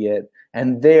idiot.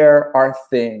 And there are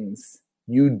things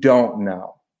you don't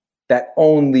know that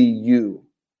only you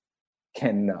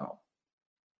can know.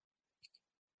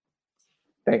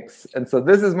 Thanks. And so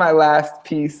this is my last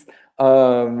piece,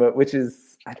 which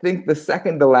is, I think, the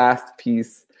second to last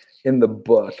piece in the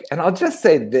book. And I'll just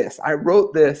say this. I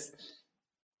wrote this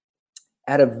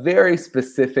at a very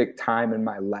specific time in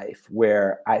my life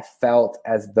where I felt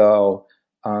as though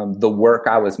the work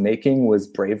I was making was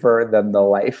braver than the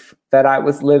life that I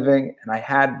was living. And I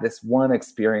had this one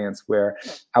experience where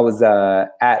I was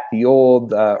at the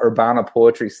old Urbana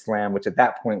Poetry Slam, which at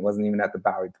that point wasn't even at the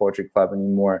Bowery Poetry Club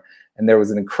anymore. And there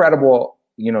was an incredible,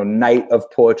 night of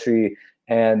poetry.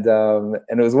 And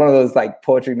it was one of those like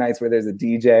poetry nights where there's a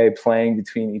DJ playing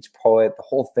between each poet. The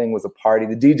whole thing was a party.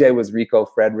 The DJ was Rico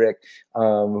Frederick,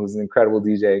 who was an incredible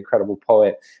DJ, incredible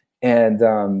poet. And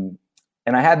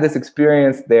I had this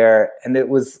experience there, and it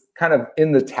was kind of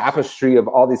in the tapestry of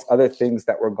all these other things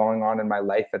that were going on in my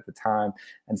life at the time.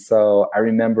 And so I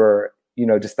remember,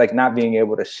 just like not being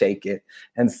able to shake it.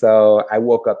 And so I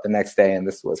woke up the next day and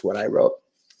this was what I wrote.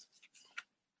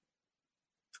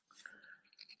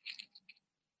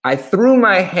 I threw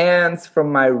my hands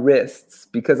from my wrists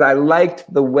because I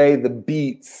liked the way the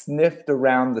beat sniffed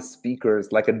around the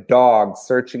speakers like a dog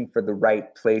searching for the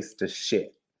right place to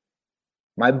shit.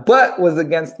 My butt was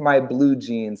against my blue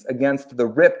jeans, against the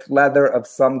ripped leather of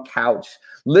some couch,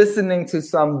 listening to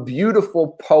some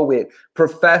beautiful poet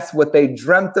profess what they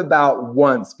dreamt about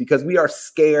once, because we are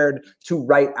scared to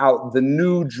write out the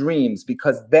new dreams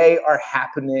because they are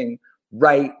happening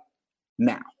right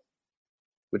now.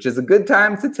 Which is a good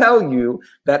time to tell you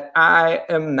that I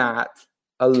am not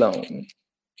alone.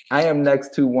 I am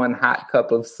next to one hot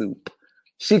cup of soup.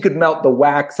 She could melt the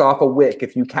wax off a wick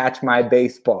if you catch my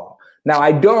baseball. Now,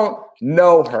 I don't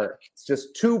know her. It's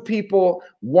just two people,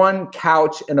 one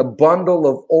couch, and a bundle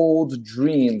of old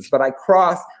dreams. But I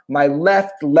cross my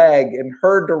left leg in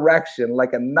her direction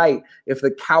like a knight if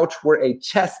the couch were a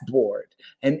chessboard.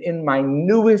 And in my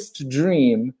newest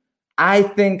dream, I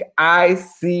think I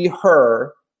see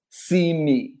her see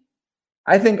me.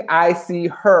 I think I see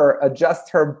her adjust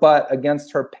her butt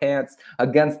against her pants,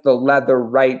 against the leather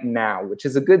right now, which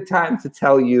is a good time to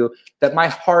tell you that my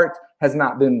heart has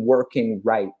not been working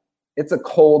right. It's a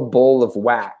cold bowl of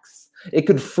wax. It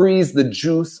could freeze the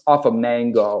juice off a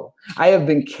mango. I have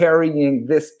been carrying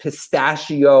this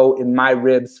pistachio in my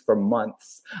ribs for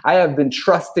months. I have been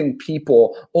trusting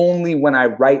people only when I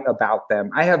write about them.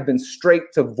 I have been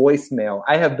straight to voicemail.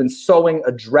 I have been sewing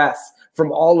a dress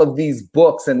from all of these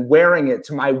books and wearing it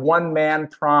to my one-man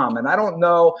prom. And I don't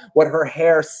know what her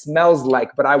hair smells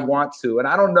like, but I want to. And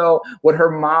I don't know what her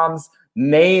mom's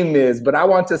name is, but I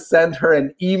want to send her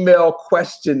an email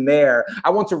questionnaire. I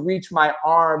want to reach my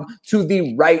arm to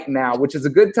the right now, which is a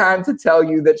good time to tell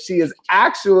you that she is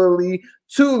actually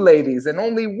two ladies, and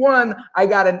only one, I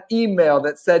got an email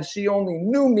that said she only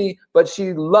knew me, but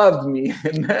she loved me.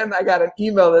 And then I got an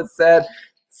email that said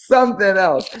something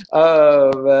else.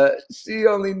 She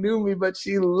only knew me, but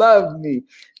she loved me.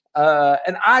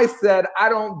 And I said, I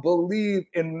don't believe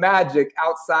in magic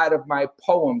outside of my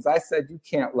poems. I said, you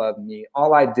can't love me.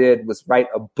 All I did was write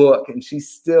a book. And she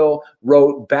still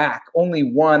wrote back. Only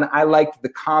one, I liked the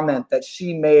comment that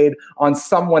she made on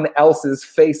someone else's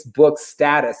Facebook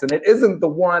status. And it isn't the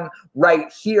one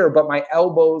right here, but my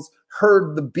elbows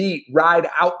heard the beat ride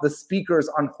out the speakers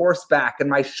on horseback, and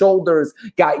my shoulders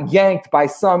got yanked by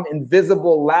some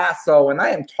invisible lasso, and I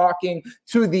am talking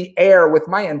to the air with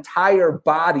my entire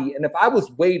body. And if I was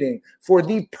waiting for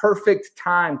the perfect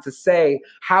time to say,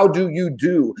 how do you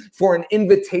do, for an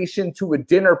invitation to a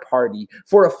dinner party,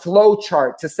 for a flow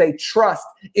chart to say trust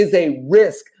is a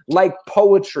risk like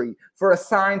poetry, for a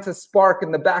sign to spark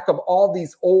in the back of all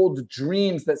these old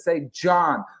dreams that say,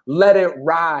 John, let it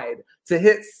ride, to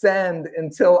hit send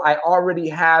until I already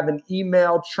have an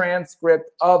email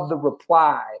transcript of the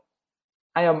reply.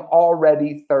 I am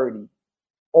already 30,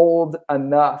 old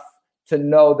enough to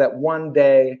know that one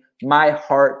day my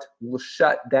heart will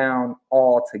shut down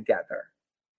altogether,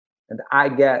 and I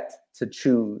get to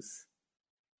choose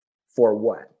for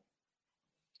what.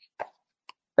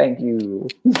 Thank you.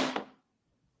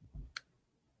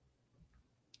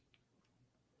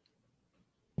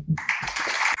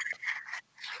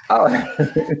 Oh,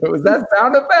 was that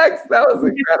sound effects? That was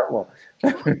incredible.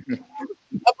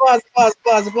 Applause, applause,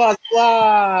 applause, applause,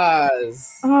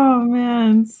 applause. Oh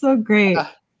man, so great.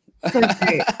 So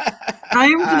great.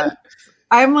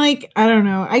 I'm like, I don't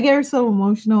know. I get so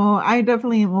emotional. I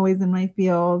definitely am always in my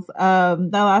feels. That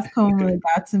last poem really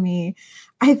got to me.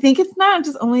 I think it's not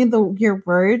just only your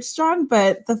words, John,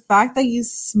 but the fact that you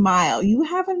smile. You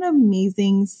have an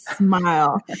amazing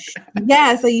smile.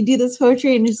 Yeah, so you do this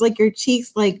poetry and it's like your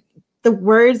cheeks, like the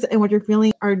words and what you're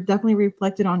feeling are definitely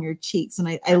reflected on your cheeks. And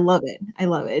I love it. I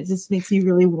love it. It just makes me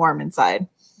really warm inside.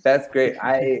 That's great.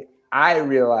 I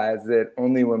realize it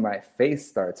only when my face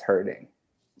starts hurting.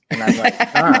 And I'm like,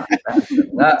 that's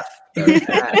enough.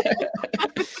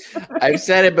 I've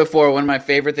said it before. One of my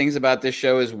favorite things about this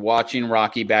show is watching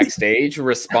Rocky backstage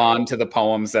respond to the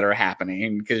poems that are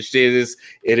happening, because it's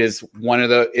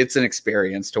an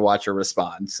experience to watch her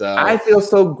respond. So I feel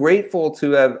so grateful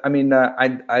to have. I mean,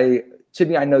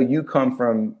 Chibi, I know you come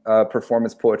from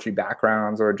performance poetry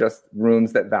backgrounds or just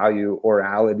rooms that value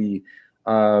orality,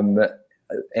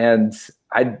 and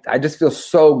I just feel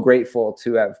so grateful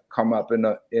to have come up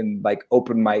in like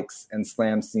open mics and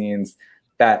slam scenes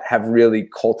that have really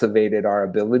cultivated our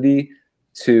ability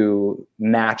to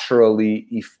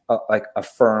naturally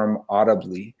affirm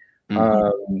audibly,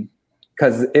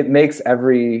 because it makes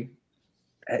every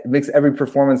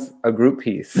performance a group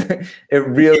piece. It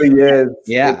really is.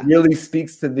 Yeah. It really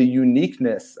speaks to the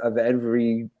uniqueness of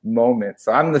every moment.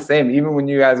 So I'm the same. Even when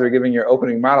you guys were giving your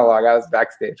opening monologue, I was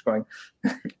backstage going,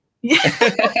 yeah.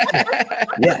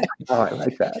 Oh, I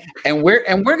like that. And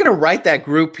we're gonna write that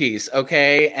group piece,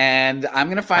 okay? And I'm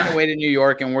gonna find a way to New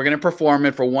York, and we're gonna perform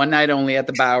it for one night only at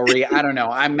the Bowery. I don't know.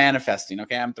 I'm manifesting,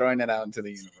 okay? I'm throwing it out into the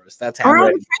universe. That's how. Or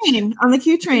on the train, on the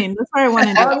Q train. That's what I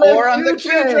wanted to do. Or on the Q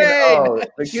train. Oh,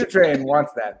 the Q train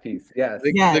wants that piece. Yes.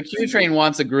 The Q train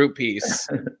wants a group piece.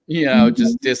 You know,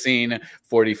 just dissing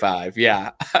 45. Yeah.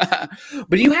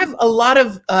 But you have a lot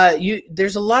of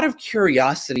there's a lot of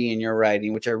curiosity in your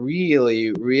writing, which I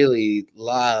really, really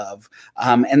love.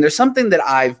 And there's something that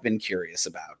I've been curious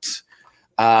about.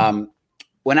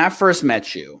 When I first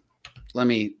met you, let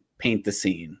me paint the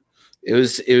scene. It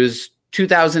was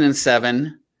 2007.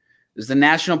 It was the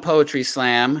National Poetry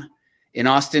Slam in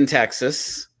Austin,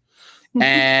 Texas.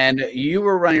 And you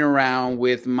were running around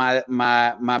with my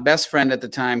best friend at the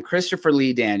time, Christopher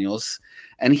Lee Daniels,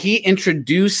 and he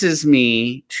introduces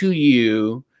me to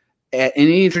you, and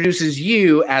he introduces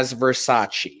you as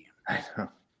Versace. I know.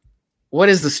 What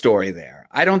is the story there?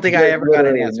 I don't think I ever got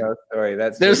an answer. No story.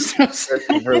 That's There's no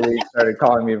Christopher Lee started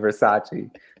calling me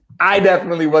Versace. I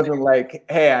definitely wasn't like,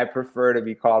 hey, I prefer to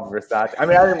be called Versace. I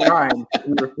mean, I didn't mind.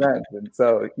 We were friends. And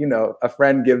so, you know, a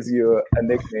friend gives you a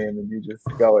nickname and you just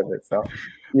go with it. So,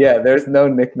 yeah, there's no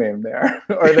nickname there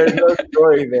or there's no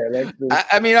story there. That's just...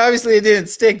 I mean, obviously it didn't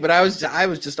stick, but I was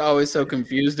just always so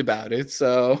confused about it.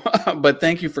 So, but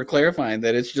thank you for clarifying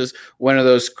that it's just one of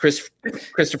those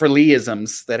Christopher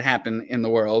Lee-isms that happen in the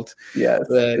world. Yes.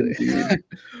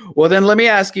 Well, then let me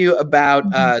ask you about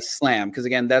Slam, because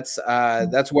again, that's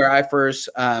where I first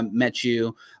met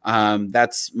you.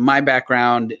 That's my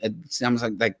background. It sounds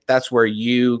like that's where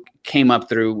you came up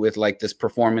through with like this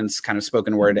performance kind of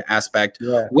spoken word aspect.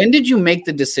 Yeah. When did you make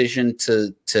the decision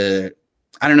to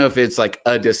I don't know if it's like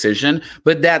a decision,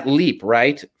 but that leap,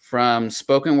 right? From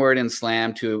spoken word and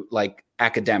slam to like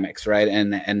academics, right?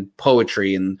 And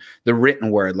poetry and the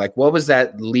written word. Like, what was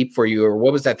that leap for you, or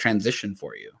what was that transition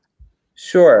for you?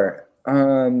 Sure.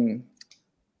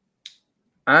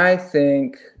 I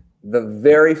think the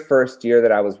very first year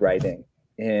that I was writing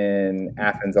in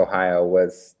Athens, Ohio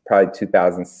was probably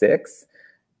 2006.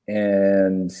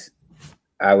 And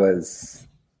I was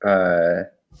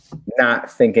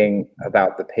not thinking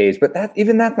about the page. But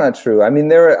that's not true. I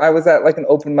mean, I was at like an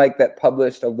open mic that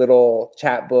published a little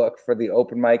chat book for the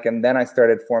open mic, and then I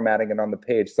started formatting it on the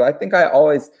page. So I think I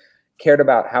always cared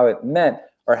about how it meant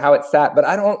or how it sat, but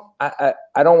I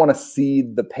don't want to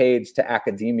cede the page to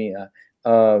academia,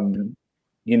 you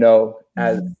know,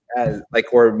 as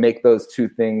like, or make those two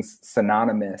things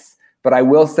synonymous. But I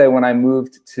will say, when I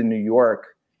moved to New York,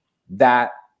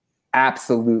 that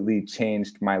absolutely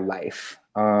changed my life.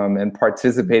 And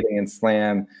participating in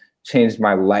Slam changed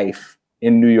my life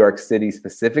in New York City,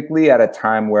 specifically at a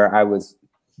time where I was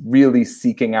really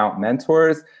seeking out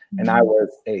mentors, and I was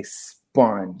a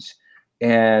sponge.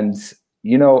 And,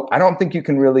 you know, I don't think you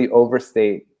can really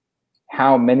overstate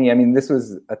how many, I mean, this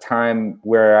was a time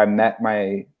where I met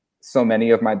so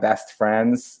many of my best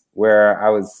friends, where I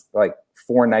was like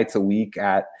 4 nights a week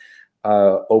at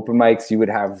open mics. You would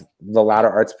have the Louder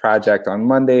Arts Project on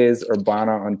Mondays,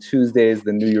 Urbana on Tuesdays,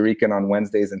 the Nuyorican on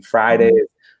Wednesdays and Fridays.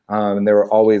 And there were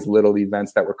always little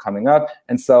events that were coming up.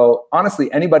 And so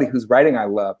honestly, anybody whose writing I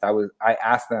loved, I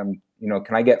asked them, you know,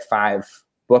 can I get 5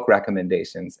 book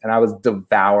recommendations? And I was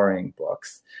devouring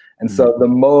books. And so the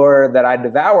more that I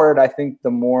devoured, I think the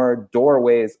more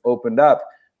doorways opened up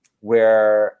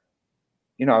where,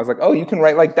 you know, I was like, oh, you can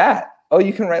write like that. Oh,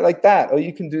 you can write like that. Oh,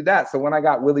 you can do that. So when I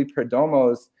got Willie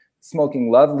Perdomo's Smoking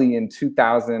Lovely in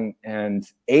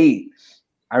 2008,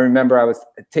 I remember I was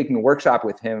taking a workshop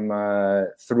with him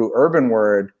through Urban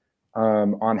Word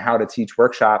on how to teach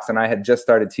workshops. And I had just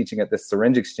started teaching at this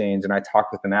Syringe Exchange, and I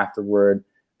talked with him afterward,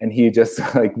 and he just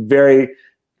like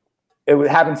it would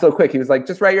happen so quick. He was like,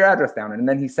 just write your address down. And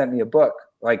then he sent me a book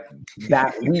like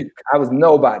that week. I was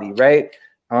nobody, right?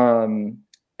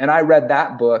 And I read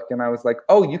that book, and I was like,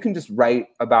 oh, you can just write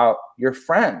about your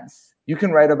friends. You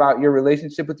can write about your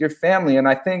relationship with your family. And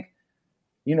I think,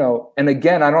 you know, and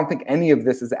again, I don't think any of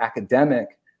this is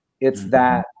academic. It's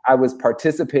that I was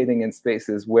participating in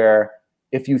spaces where,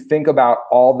 if you think about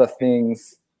all the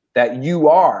things that you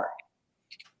are,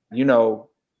 you know,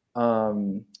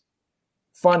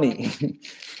 funny,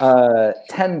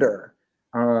 tender,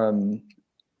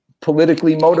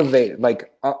 politically motivated,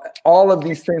 like all of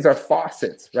these things are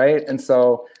faucets, right? And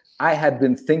so I had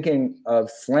been thinking of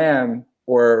Slam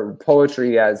or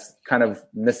poetry as kind of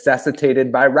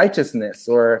necessitated by righteousness,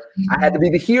 or I had to be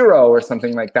the hero or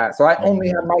something like that. So I only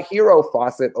had my hero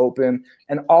faucet open,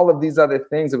 and all of these other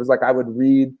things. It was like I would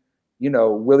read, you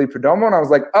know, Willie Perdomo, and I was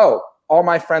like, oh, all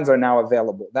my friends are now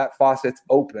available. That faucet's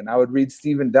open. I would read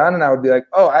Stephen Dunn, and I would be like,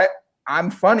 oh, I'm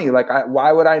funny. Like,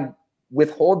 why would I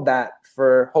withhold that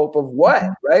for hope of what,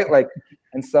 right? Like,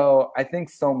 and so I think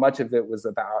so much of it was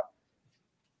about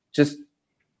just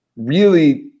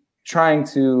really trying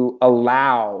to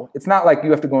allow. It's not like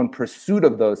you have to go in pursuit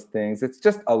of those things. It's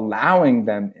just allowing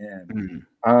them in.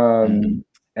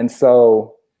 And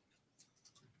so,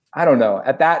 I don't know.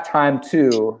 At that time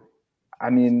too, I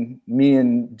mean, me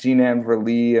and Jean-Ann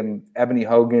Verlee and Ebony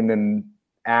Hogan and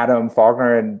Adam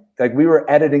Faulkner, and like, we were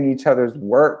editing each other's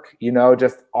work, you know,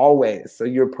 just always. So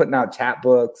you were putting out chat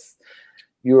books.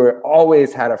 You were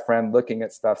always had a friend looking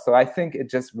at stuff. So I think it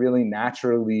just really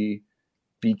naturally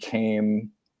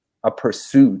became a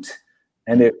pursuit.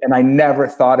 And I never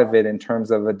thought of it in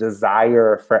terms of a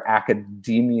desire for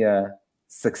academia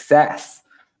success.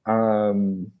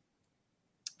 You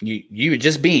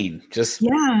just being,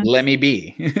 let me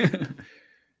be.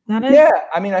 That is, yeah,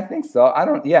 I mean, I think so.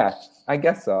 I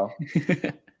guess so.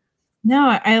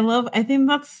 No, I think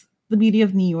that's the beauty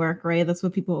of New York, right? That's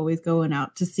what people always going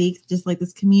out to seek, just like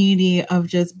this community of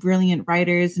just brilliant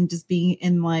writers, and just being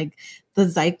in like the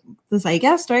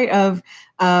zeitgeist, right? Of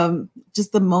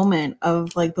just the moment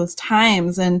of like those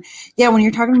times. And yeah, when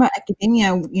you're talking about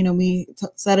academia, you know, we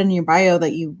said in your bio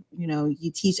that you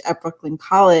teach at Brooklyn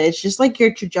College. Just like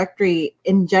your trajectory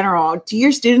in general, do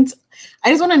your students, I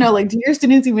just want to know, like, do your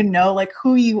students even know like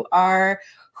who you are,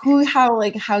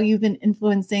 how you've been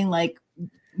influencing like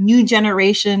new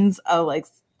generations of like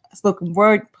spoken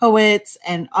word poets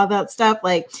and all that stuff?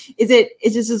 Like, is it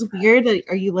just weird that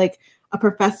are you like a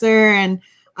professor and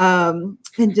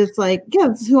just like, yeah,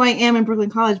 this is who I am in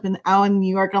Brooklyn College, been out in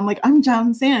New York, I'm like, I'm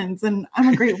John Sands and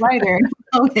I'm a great writer.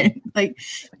 Like,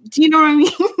 do you know what I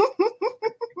mean?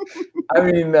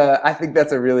 I mean, I think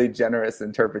that's a really generous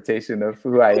interpretation of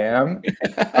who I am.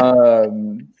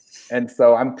 And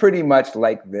so I'm pretty much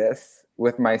like this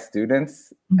with my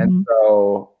students. And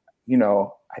so, you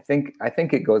know, I think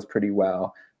it goes pretty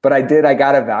well. But I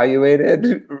got evaluated.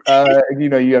 You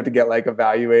know, you have to get like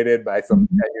evaluated by some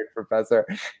tenured professor.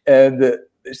 And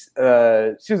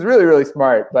she was really, really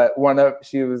smart, but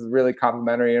she was really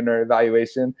complimentary in her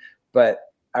evaluation. But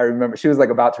I remember she was like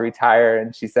about to retire,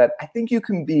 and she said, "I think you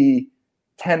can be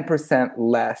 10%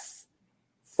 less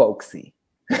folksy."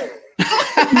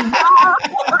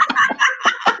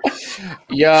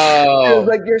 Yo, it was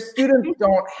like, your students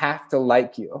don't have to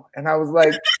like you. And I was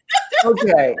like,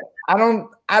 okay, I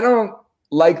don't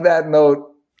like that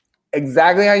note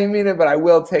exactly how you mean it, but I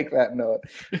will take that note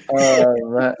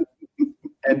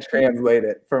and translate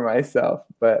it for myself.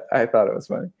 But I thought it was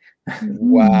funny.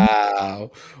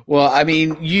 Wow. Well, I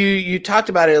mean, you talked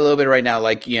about it a little bit right now.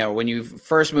 Like, you know, when you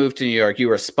first moved to New York, you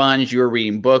were a sponge. You were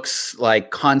reading books like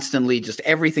constantly, just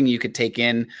everything you could take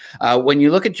in. When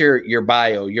you look at your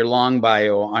bio, your long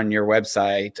bio on your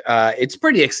website, it's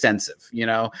pretty extensive, you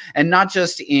know, and not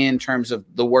just in terms of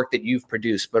the work that you've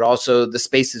produced, but also the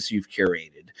spaces you've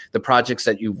curated, the projects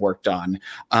that you've worked on.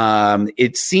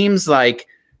 It seems like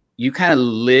you kind of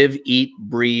live, eat,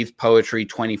 breathe poetry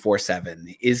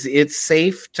 24/7. Is it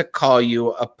safe to call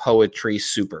you a poetry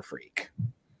super freak?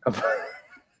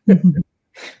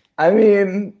 I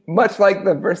mean, much like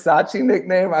the Versace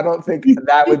nickname, I don't think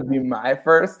that would be my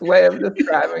first way of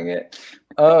describing it.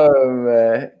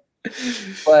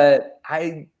 But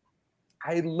I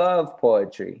love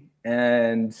poetry.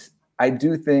 And I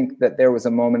do think that there was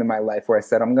a moment in my life where I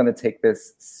said, I'm going to take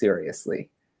this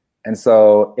seriously. And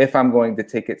so if I'm going to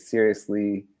take it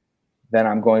seriously, then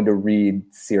I'm going to read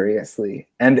seriously.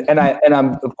 And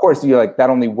I'm, of course, you're like,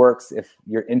 that only works if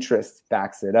your interest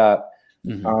backs it up.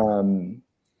 Mm-hmm.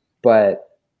 But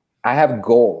I have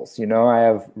goals, you know, I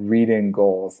have reading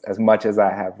goals as much as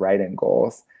I have writing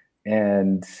goals.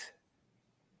 And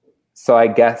so I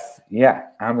guess, yeah,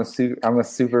 I'm a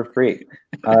super freak.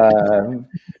 No,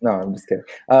 I'm just kidding.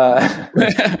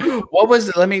 What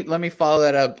was, let me follow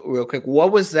that up real quick.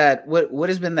 What was that? What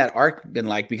has been that arc been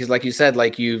like? Because like you said,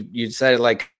 like you said,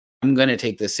 like, I'm going to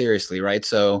take this seriously. Right.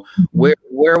 So where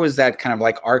was that kind of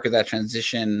like arc of that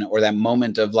transition, or that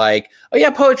moment of like, oh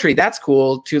yeah, poetry, that's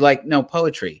cool, to like, no,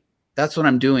 poetry, that's what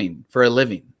I'm doing for a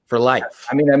living, for life?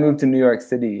 I mean, I moved to New York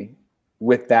City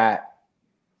with that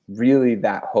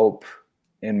hope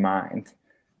in mind,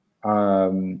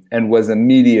 and was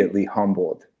immediately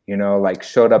humbled, you know, like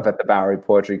showed up at the Bowery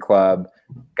Poetry Club,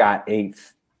 got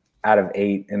 8th out of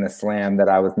 8 in a slam that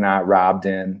I was not robbed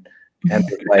in. And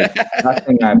like,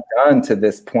 nothing I've done to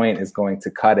this point is going to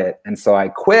cut it. And so I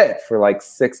quit for like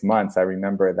 6 months. I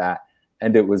remember that.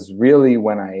 And it was really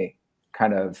when I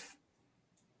kind of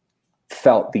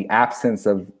felt the absence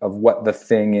of what the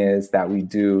thing is that we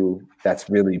do that's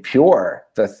really pure,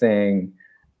 the thing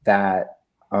that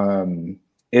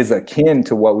is akin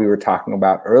to what we were talking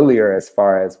about earlier, as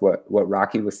far as what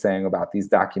Rocky was saying about these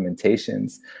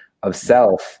documentations of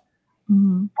self.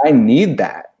 Mm-hmm. I need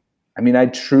that. I mean, I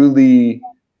truly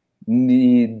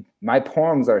need, my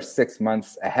poems are 6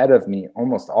 months ahead of me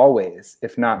almost always,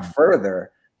 if not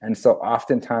further. And so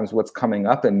oftentimes what's coming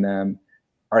up in them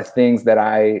are things that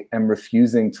I am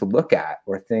refusing to look at,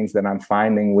 or things that I'm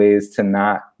finding ways to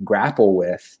not grapple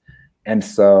with. And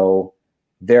so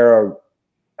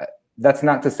that's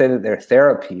not to say that they're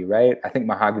therapy, right? I think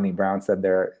Mahogany Browne said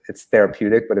it's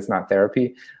therapeutic, but it's not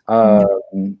therapy.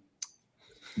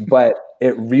 But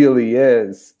it really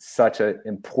is such an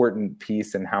important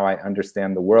piece in how I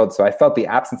understand the world. So I felt the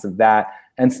absence of that,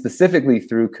 and specifically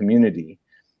through community,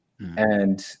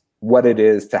 and what it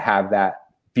is to have that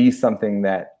be something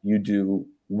that you do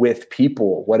with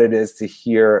people, what it is to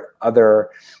hear other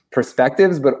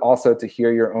perspectives, but also to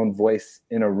hear your own voice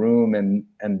in a room,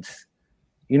 and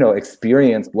you know,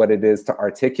 experience what it is to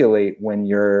articulate when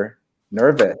you're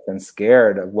nervous and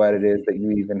scared of what it is that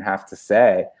you even have to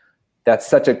say. That's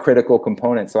such a critical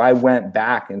component. So I went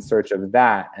back in search of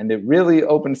that, and it really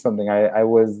opened something. I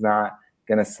was not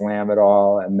gonna slam at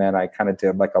all, and then I kind of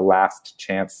did like a last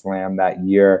chance slam that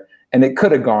year, and it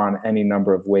could have gone any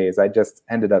number of ways. I just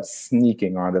ended up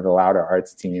sneaking onto the Louder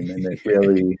Arts team, and it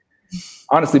really,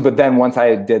 honestly, but then once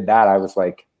I did that, I was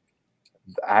like,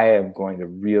 I am going to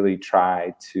really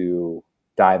try to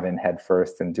dive in head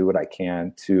first and do what I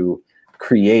can to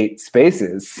create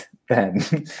spaces then.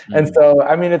 Mm-hmm. And so,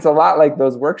 I mean, it's a lot like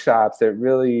those workshops. It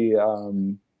really,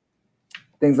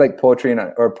 things like poetry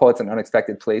or Poets in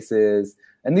Unexpected Places.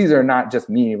 And these are not just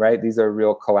me, right? These are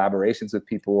real collaborations with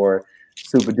people, or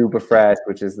Super Duper Fresh,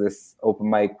 which is this open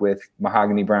mic with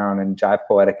Mahogany Browne and Jive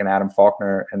Poetic and Adam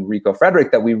Faulkner and Rico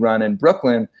Frederick that we run in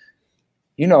Brooklyn.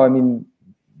 You know, I mean,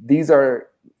 these are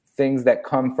things that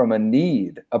come from a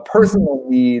need, a personal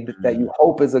need that you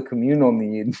hope is a communal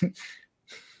need,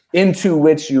 into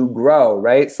which you grow,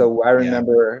 right? So I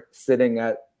remember sitting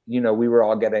at, you know, we were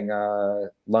all getting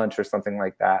lunch or something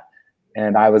like that,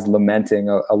 and I was lamenting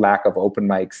a lack of open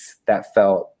mics that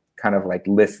felt kind of like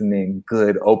listening,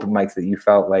 good open mics that you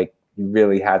felt like you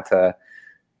really had to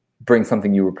bring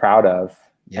something you were proud of.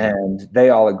 Yeah. And they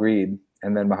all agreed.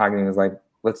 And then Mahogany was like,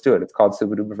 let's do it. It's called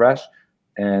Super Duper Fresh.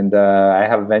 And I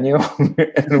have a venue.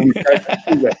 And we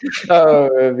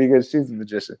because she's a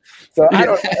magician. So I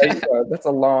don't know. That's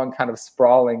a long kind of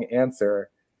sprawling answer.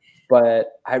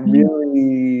 But I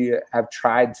really have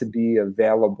tried to be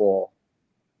available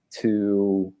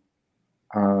to,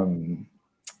 I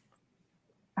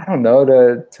don't know,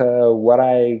 to what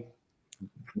I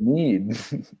need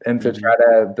and to try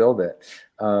to build it,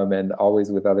 and always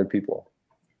with other people.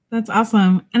 That's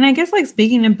awesome. And I guess like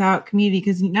speaking about community,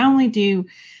 because not only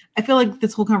I feel like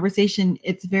this whole conversation,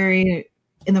 it's very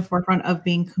in the forefront of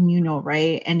being communal,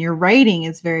 right? And your writing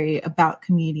is very about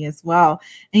community as well.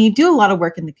 And you do a lot of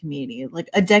work in the community, like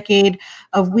a decade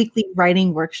of weekly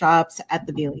writing workshops at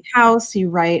the Bailey House. You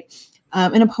write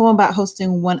in a poem about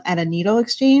hosting one at a needle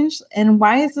exchange. And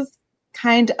why is this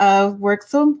kind of work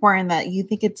so important that you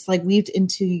think it's like weaved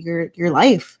into your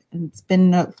life and it's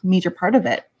been a major part of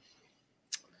it?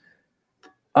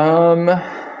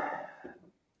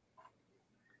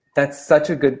 That's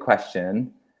such a good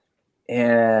question.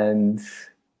 And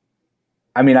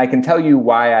I mean, I can tell you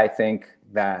why I think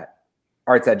that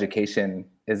arts education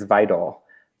is vital.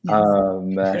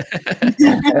 Yes.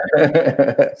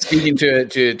 Speaking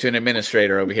to an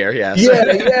administrator over here, yes.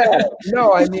 Yeah.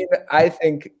 No, I mean, I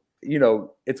think,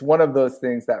 it's one of those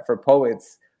things that for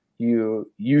poets,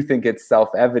 you think it's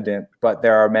self-evident, but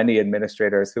there are many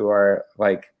administrators who are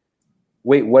like,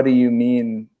 wait, what do you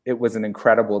mean it was an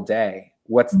incredible day?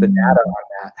 What's the data on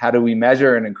that? How do we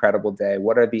measure an incredible day?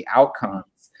 What are the outcomes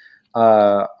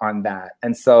on that?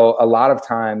 And so a lot of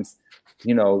times,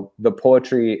 the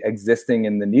poetry existing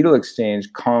in the needle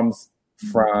exchange comes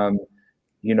from,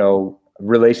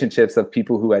 relationships of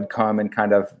people who had come and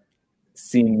kind of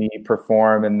seen me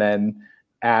perform and then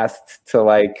asked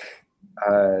to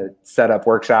set up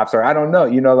workshops, or I don't know,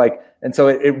 and so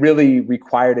it really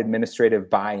required administrative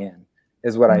buy-in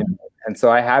is what I mean. And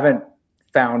so I haven't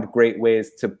found great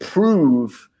ways to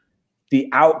prove the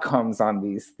outcomes on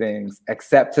these things,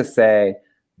 except to say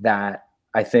that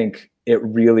I think it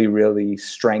really, really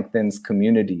strengthens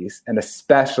communities, and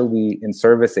especially in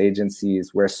service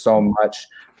agencies where so much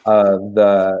of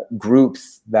the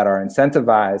groups that are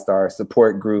incentivized are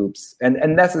support groups and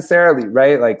necessarily,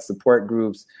 right? Like support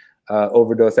groups,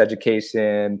 overdose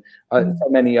education, so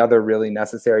many other really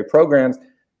necessary programs.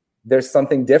 There's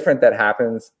something different that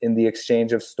happens in the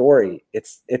exchange of story.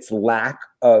 Its lack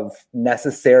of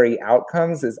necessary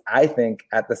outcomes is, I think,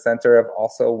 at the center of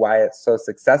also why it's so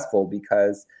successful,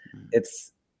 because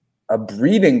it's a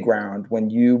breeding ground when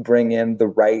you bring in the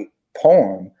right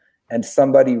poem and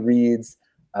somebody reads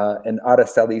an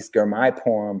Araceli Girmay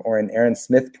poem or an Aaron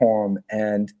Smith poem,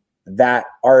 and that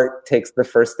art takes the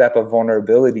first step of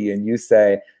vulnerability, and you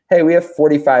say, hey, we have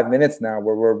 45 minutes now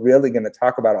where we're really going to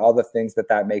talk about all the things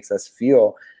that makes us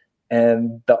feel.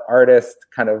 And the artist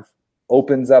kind of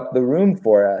opens up the room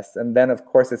for us. And then, of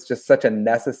course, it's just such a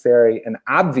necessary and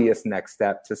obvious next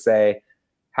step to say,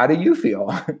 how do you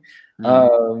feel?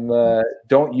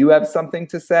 Don't you have something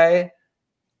to say?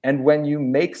 And when you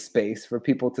make space for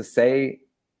people to say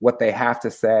what they have to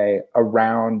say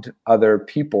around other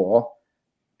people,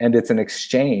 and it's an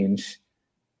exchange,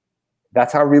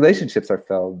 that's how relationships are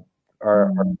formed.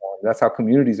 That's how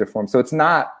communities are formed. So it's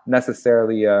not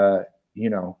necessarily, I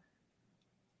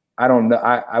don't know.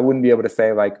 I wouldn't be able to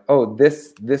say like, oh,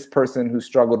 this person who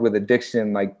struggled with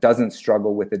addiction doesn't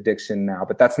struggle with addiction now.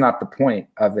 But that's not the point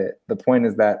of it. The point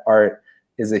is that art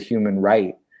is a human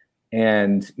right,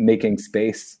 and making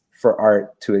space for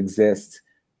art to exist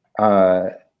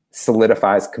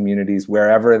solidifies communities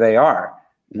wherever they are,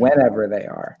 whenever they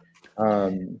are.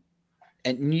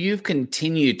 And you've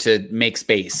continued to make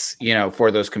space,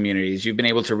 for those communities. You've been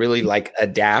able to really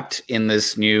adapt in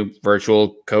this new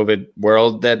virtual COVID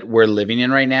world that we're living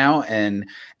in right now, and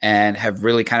have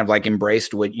really kind of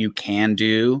embraced what you can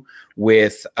do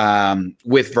with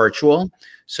virtual.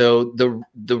 So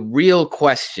the real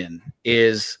question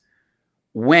is,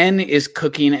 when is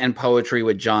Cooking and Poetry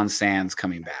with John Sands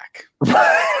coming back?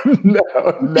 No,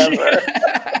 never.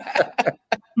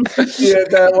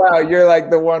 Yeah, wow, you're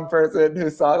the one person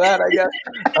who saw that, I guess.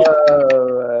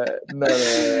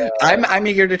 No. I'm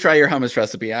eager to try your hummus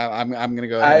recipe. I'm gonna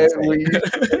go ahead.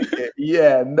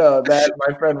 Yeah, no, that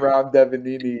my friend Ram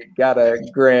Devanini got a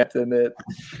grant, and it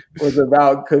was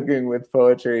about cooking with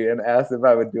poetry, and asked if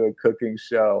I would do a cooking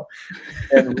show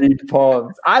and read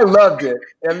poems. I loved it.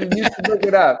 I mean, you should look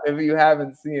it up if you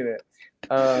haven't seen it.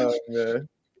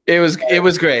 It was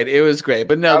great. It was great.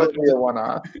 But no, that would be a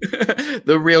one-off.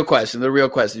 the real question,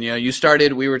 you know, you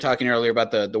started, we were talking earlier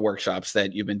about the workshops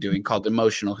that you've been doing called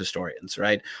Emotional Historians,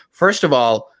 right? First of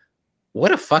all,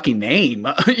 what a fucking name.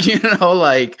 You know,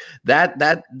 like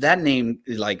that name,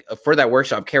 like for that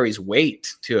workshop, carries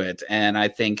weight to it. And I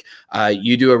think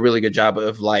you do a really good job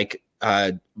of like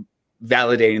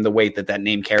validating the weight that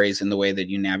name carries in the way that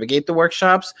you navigate the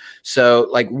workshops. So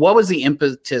like, what was the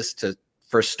impetus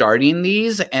for starting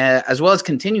these as well as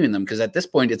continuing them? Because at this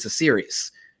point it's a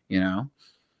series, you know?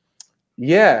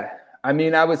 Yeah. I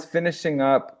mean, I was finishing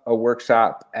up a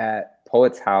workshop at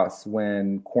Poets House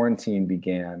when quarantine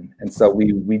began. And so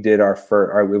we did our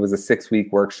first, it was a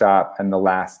 6-week workshop, and the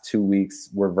last 2 weeks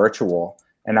were virtual.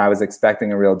 And I was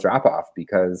expecting a real drop off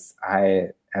because I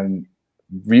am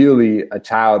really a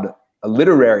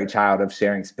literary child of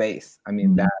sharing space. I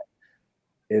mean, that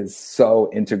is so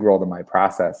integral to my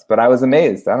process. But I was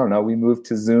amazed. I don't know. We moved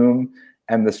to Zoom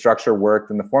and the structure worked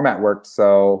and the format worked.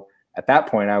 So at that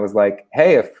point, I was like,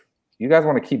 hey, if you guys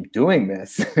want to keep doing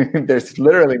this, there's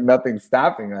literally nothing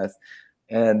stopping us.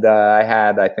 And I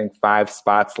had, I think, 5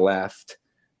 spots left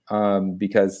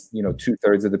because, you know,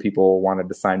 2/3 of the people wanted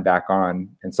to sign back on.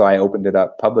 And so I opened it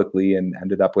up publicly and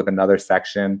ended up with another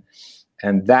section.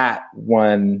 And that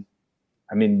one,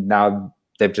 I mean, now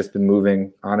they've just been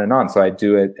moving on and on. So I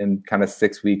do it in kind of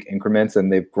 6-week increments,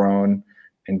 and they've grown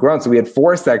and grown. So we had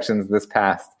 4 sections this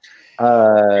past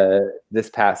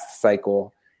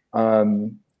cycle.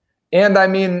 And I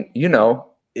mean, you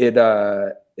know, it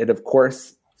of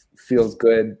course feels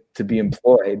good to be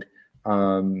employed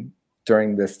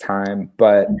during this time,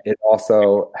 but it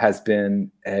also has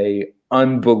been a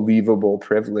unbelievable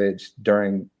privilege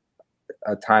during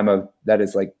a time that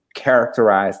is like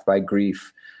characterized by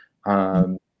grief,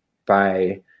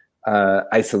 by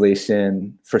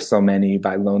isolation for so many,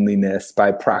 by loneliness,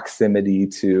 by proximity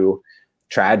to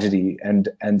tragedy. And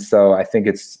so I think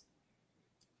it's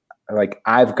like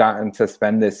I've gotten to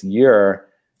spend this year,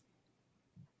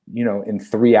 you know, in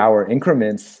 3-hour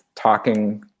increments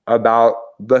talking about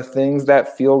the things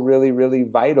that feel really, really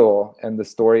vital and the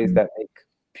stories that make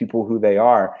people who they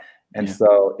are. And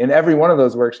so in every one of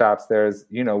those workshops, there's,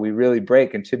 you know, we really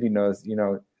break, and Chibi knows, you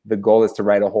know, the goal is to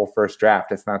write a whole first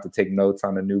draft. It's not to take notes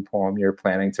on a new poem you're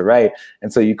planning to write.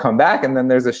 And so you come back and then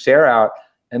there's a share out,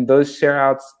 and those share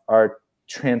outs are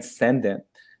transcendent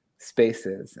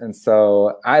spaces. And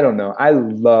so I don't know, I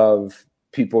love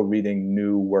people reading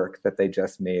new work that they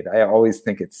just made. I always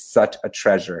think it's such a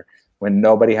treasure when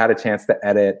nobody had a chance to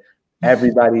edit.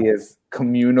 Everybody is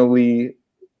communally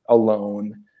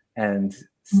alone and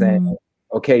saying,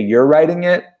 okay, you're writing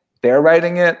it, they're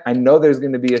writing it. I know there's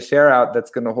going to be a share out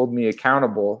that's going to hold me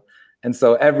accountable. And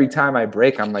so every time I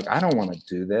break, I'm like, I don't want to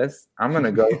do this. I'm going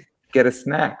to go get a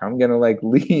snack. I'm going to like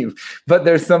leave. But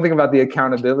there's something about the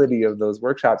accountability of those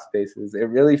workshop spaces. It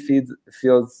really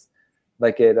feels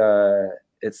like it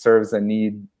serves a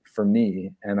need for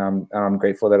me. And I'm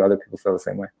grateful that other people feel the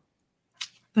same way.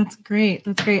 That's great.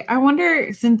 That's great. I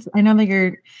wonder, since I know that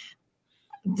you're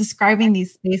describing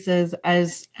these spaces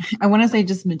as, I want to say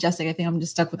just majestic. I think I'm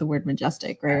just stuck with the word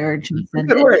majestic, right? Or transcendent.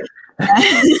 Good word.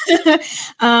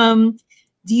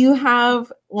 Do you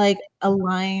have like a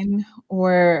line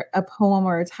or a poem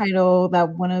or a title that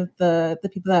one of the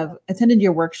people that have attended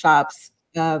your workshops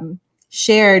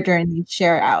shared during these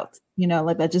share outs, you know,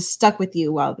 like that just stuck with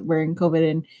you while we're in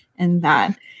COVID and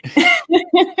that?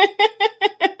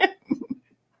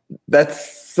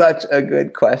 That's such a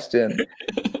good question.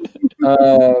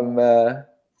 I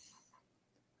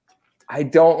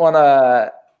don't want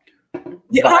to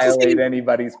violate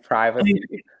anybody's privacy.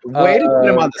 Way to put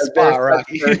him on the spot,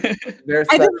 Rocky. There's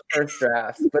such first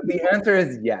drafts, but the answer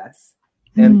is yes.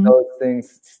 And those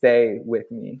things stay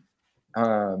with me.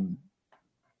 That's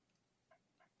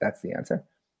the answer.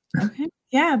 Okay.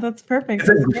 Yeah, that's perfect.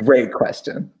 It's a great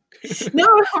question. No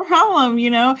problem. You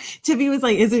know, Chibi was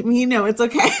like, "Is it me? No, it's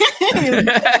okay." You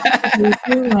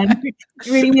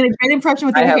made a great impression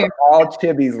with your hair. I have all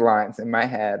Chibi's lines in my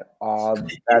head. All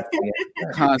that's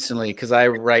constantly, because I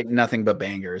write nothing but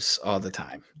bangers all the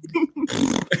time.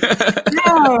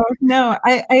 No,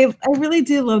 I really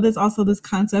do love this. Also, this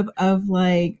concept of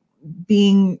like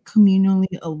being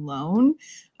communally alone,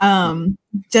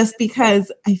 just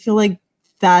because I feel like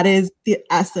that is the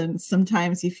essence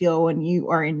sometimes you feel when you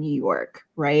are in New York,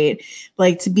 right?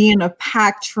 Like to be in a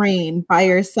packed train by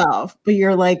yourself, but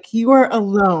you're like, you are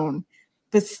alone,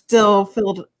 but still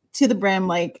filled to the brim,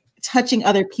 like touching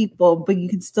other people, but you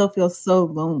can still feel so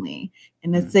lonely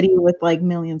in a city with like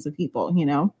millions of people, you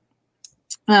know?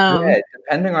 Yeah,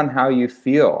 depending on how you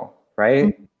feel,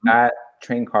 right? That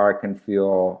train car can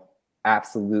feel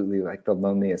absolutely like the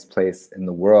loneliest place in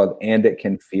the world, and it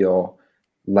can feel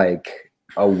like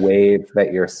a wave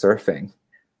that you're surfing.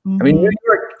 I mean, New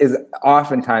York is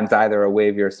oftentimes either a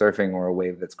wave you're surfing or a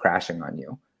wave that's crashing on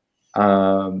you.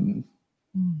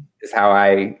 Is how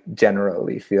I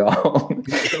generally feel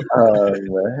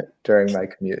during my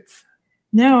commutes.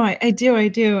 No, I do.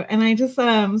 And I just,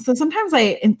 so sometimes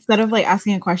instead of like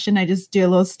asking a question, I just do a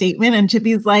little statement, and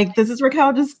Chippy's like, this is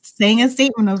Raquel just saying a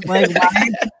statement of like, why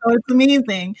it's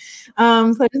amazing.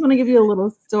 So I just want to give you a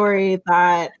little story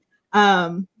that,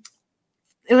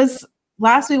 it was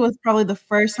last week was probably the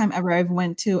first time ever I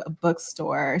went to a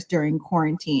bookstore during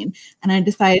quarantine, and I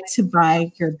decided to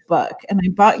buy your book, and I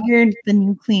bought The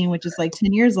New Clean, which is like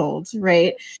 10 years old,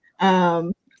 right?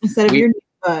 Instead of your new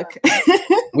book.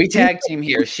 We tag team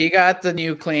here. She got The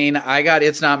New Clean. I got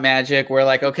It's Not Magic. We're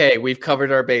like, okay, we've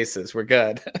covered our bases. We're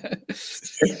good.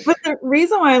 But the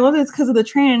reason why I love it is because of the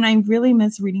train, and I really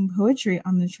miss reading poetry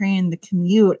on the train, the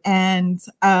commute. And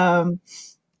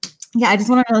yeah, I just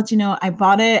wanted to let you know I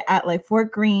bought it at like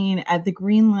Fort Greene at the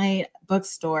Greenlight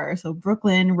bookstore. So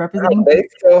Brooklyn representing. They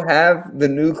still have The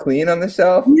New Clean on the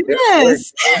shelf?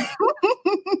 Yes.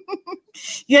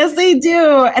 Yes, they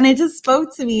do. And it just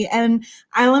spoke to me. And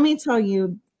let me tell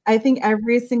you, I think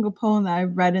every single poem that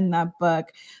I've read in that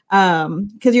book,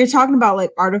 because you're talking about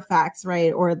like artifacts,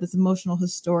 right? Or this emotional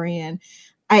historian.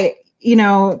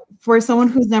 For someone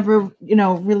who's never,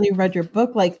 really read your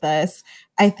book like this,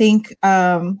 I think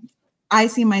I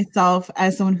see myself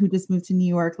as someone who just moved to New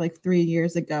York like 3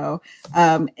 years ago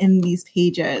in these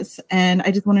pages. And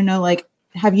I just want to know, like,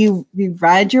 have you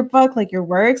reread your book, like your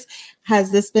works?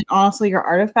 Has this been also your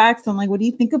artifacts? And like, what do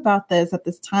you think about this at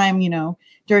this time,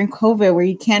 during COVID, where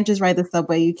you can't just ride the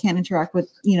subway, you can't interact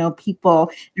with, people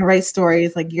and write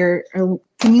stories, like you're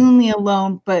communally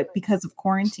alone, but because of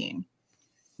quarantine?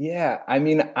 Yeah, I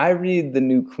mean, I read The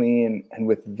New Clean, and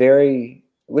with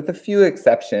a few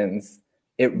exceptions,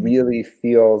 it really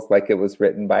feels like it was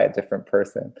written by a different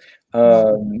person.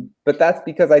 But that's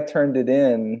because I turned it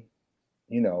in,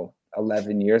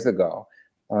 11 years ago,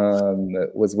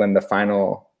 was when the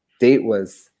final date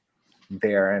was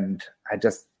there. And I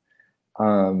just,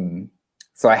 so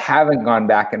I haven't gone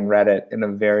back and read it in a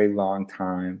very long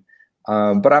time.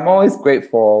 But I'm always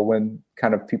grateful when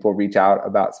kind of people reach out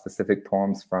about specific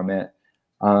poems from it.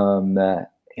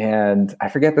 And I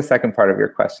forget the second part of your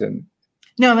question.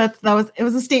 No, it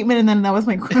was a statement, and then that was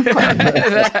my question.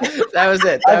 that was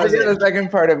it. I forget the second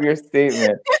part of your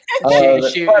statement.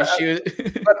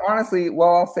 But honestly,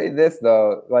 well, I'll say this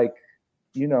though, like,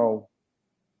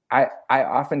 I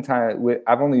oftentimes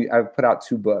I've put out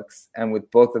 2 books, and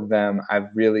with both of them, I've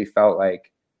really felt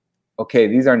like, okay,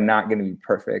 these are not going to be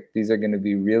perfect. These are going to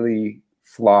be really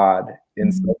flawed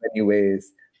in so many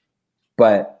ways,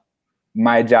 but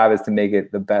my job is to make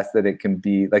it the best that it can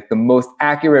be, like the most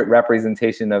accurate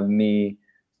representation of me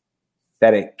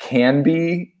that it can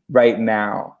be right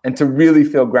now, and to really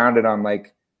feel grounded on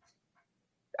like,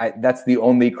 that's the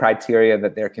only criteria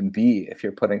that there can be. If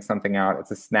you're putting something out,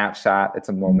 it's a snapshot, it's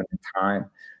a moment in time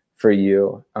for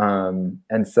you.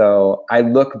 And so I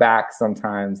look back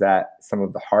sometimes at some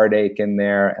of the heartache in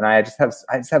there, and I just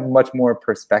have much more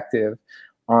perspective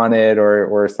on it,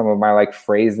 or some of my like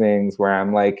phrasings where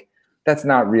I'm like, that's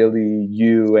not really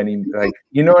you any, like,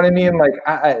 you know what I mean? Like,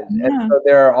 and so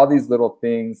there are all these little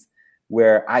things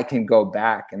where I can go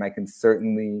back and I can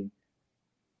certainly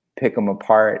pick them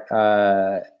apart.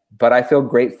 But I feel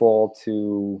grateful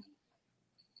to,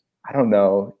 I don't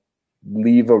know,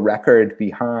 leave a record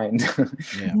behind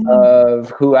of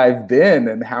who I've been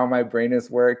and how my brain has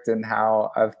worked and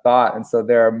how I've thought. And so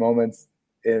there are moments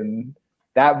in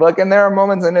that book, and there are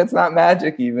moments in It's Not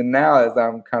Magic even now, as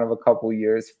I'm kind of a couple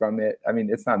years from it. I mean,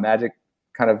 It's Not Magic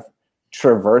kind of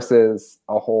traverses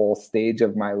a whole stage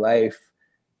of my life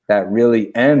that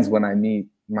really ends when I meet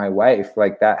my wife.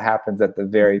 Like, that happens at the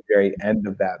very, very end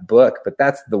of that book, but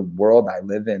that's the world I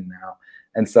live in now.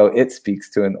 And so it speaks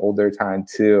to an older time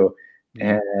too.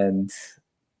 And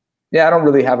yeah, I don't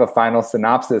really have a final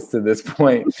synopsis to this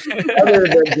point, other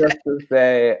than just to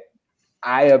say,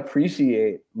 I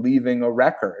appreciate leaving a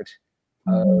record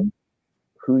of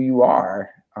who you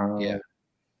are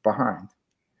behind.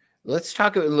 Let's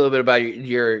talk a little bit about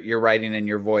your writing and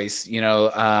your voice. There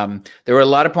were a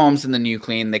lot of poems in The New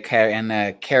Clean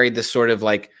that carried this sort of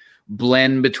like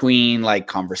blend between like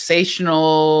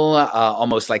conversational,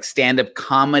 almost like stand-up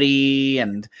comedy,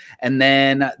 and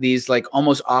then these like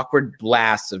almost awkward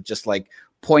blasts of just like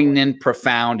poignant,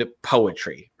 profound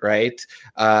poetry, right?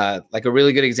 Like a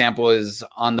really good example is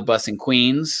On the Bus in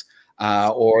Queens,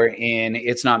 or in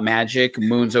It's Not Magic,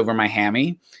 Moons Over My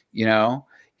Hammy.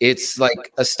 it's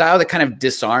like a style that kind of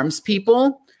disarms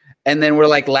people, and then we're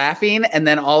like laughing, and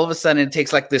then all of a sudden it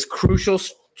takes like this crucial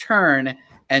turn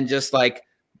and just like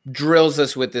drills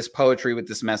us with this poetry, with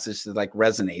this message that like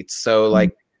resonates. So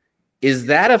like, is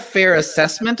that a fair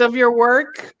assessment of your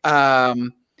work?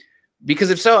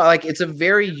 Because if so, like, it's a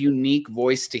very unique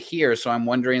voice to hear. So I'm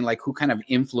wondering, like, who kind of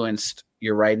influenced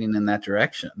your writing in that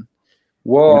direction?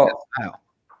 Well,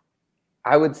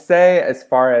 I would say as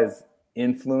far as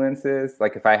influences,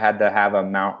 like if I had to have a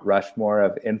Mount Rushmore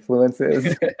of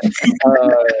influences,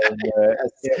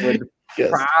 it would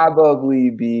probably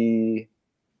be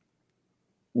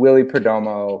Willie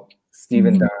Perdomo,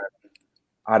 Stephen Dunn,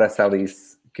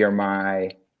 Aracelis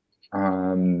Girmay,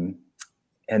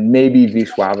 and maybe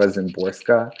Wisława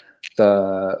Szymborska,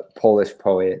 the Polish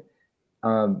poet.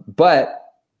 But,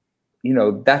 you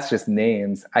know, that's just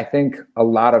names. I think a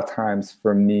lot of times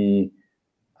for me,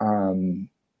 you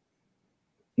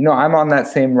know, I'm on that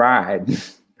same ride.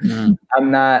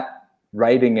 I'm not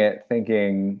writing it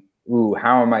thinking, ooh,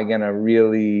 how am I going to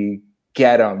really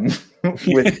get them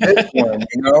with this one,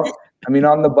 you know? I mean,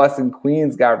 On the Bus in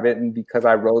Queens got written because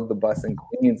I rode the bus in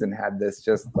Queens and had this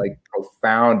just like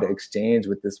profound exchange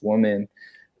with this woman.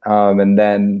 And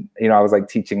then, you know, I was like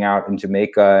teaching out in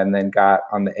Jamaica and then got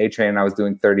on the A train and I was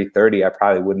doing 30-30. I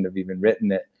probably wouldn't have even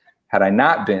written it had I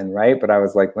not been, right? But I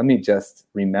was like, let me just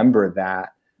remember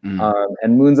that.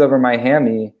 And Moons Over My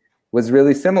Hammy was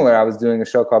really similar. I was doing a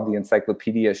show called The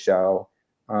Encyclopedia Show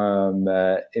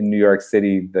in New York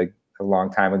City, a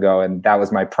long time ago, and that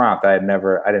was my prompt. I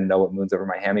didn't know what Moons Over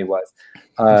My Hammy was,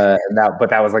 but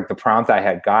that was like the prompt I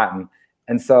had gotten.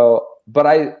 And so, but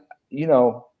I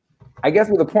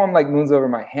guess with a poem like Moons Over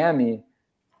My Hammy,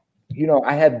 you know,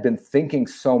 I had been thinking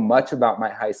so much about my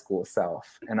high school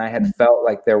self, and I had felt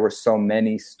like there were so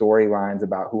many storylines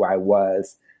about who I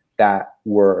was that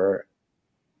were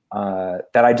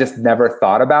that I just never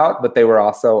thought about, but they were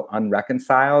also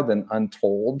unreconciled and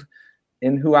untold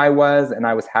in who I was. And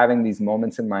I was having these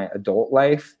moments in my adult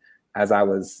life as I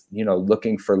was, you know,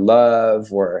 looking for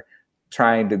love or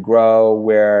trying to grow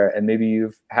and maybe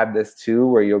you've had this too,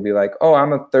 where you'll be like, oh,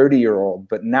 I'm a 30-year-old,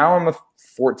 but now I'm a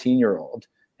 14-year-old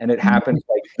and it happened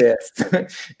like this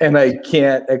and I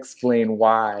can't explain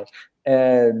why.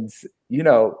 And, you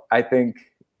know, I think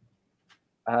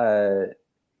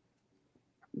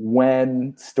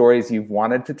when stories you've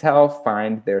wanted to tell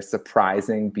find their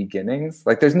surprising beginnings.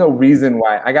 Like there's no reason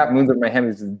why I got Moons Over My Hammy,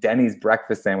 which is Denny's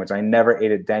breakfast sandwich. I never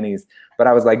ate at Denny's, but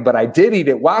I was like, but I did eat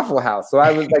at Waffle House. So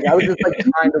I was just like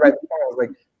trying to write the poem. I was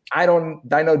like, I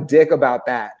know dick about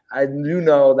that. I do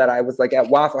know that I was like at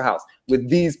Waffle House with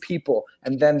these people.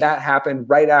 And then that happened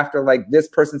right after like this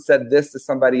person said this to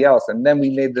somebody else. And then we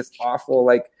made this awful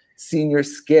like senior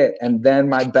skit, and then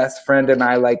my best friend and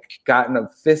I like got in a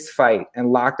fist fight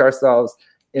and locked ourselves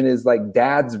in his like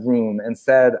dad's room and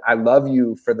said I love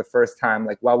you for the first time,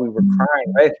 like while we were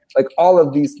crying, right? Like all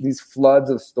of these floods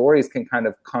of stories can kind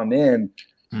of come in.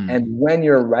 And when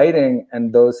you're writing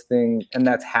and those things and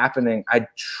that's happening, I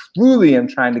truly am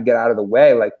trying to get out of the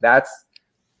way. Like that's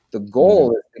the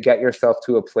goal, is to get yourself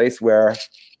to a place where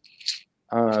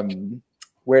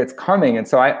it's coming. And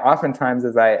so I oftentimes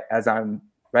as I'm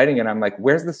writing it, I'm like,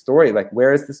 where's the story? Like,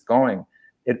 where is this going?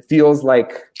 It feels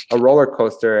like a roller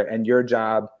coaster, and your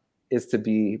job is to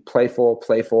be playful,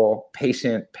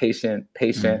 patient.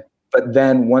 But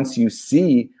then once you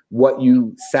see what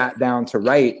you sat down to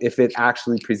write, if it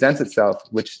actually presents itself,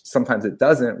 which sometimes it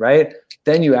doesn't, right?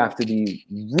 Then you have to be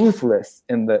ruthless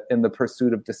in the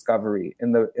pursuit of discovery,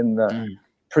 in the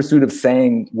pursuit of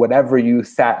saying whatever you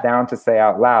sat down to say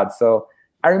out loud. So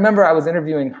I remember I was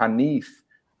interviewing Hanif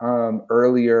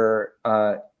earlier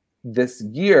this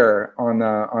year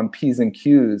on P's and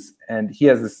Q's, and he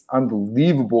has this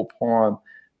unbelievable poem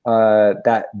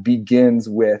that begins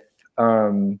with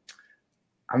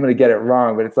I'm gonna get it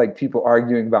wrong, but it's like people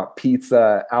arguing about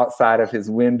pizza outside of his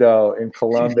window in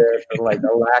Columbus and like the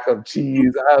lack of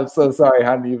cheese. I'm so sorry,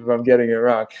 Hanif, if I'm getting it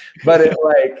wrong. But it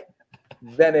like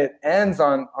then it ends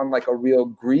on like a real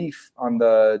grief on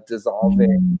the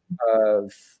dissolving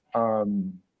of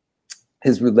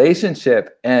his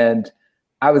relationship. And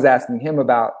I was asking him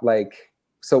about like,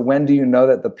 so when do you know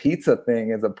that the pizza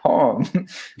thing is a poem?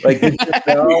 Like, did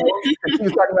you know? He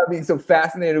was talking about being so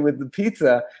fascinated with the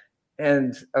pizza.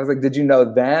 And I was like, did you know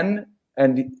then?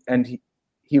 And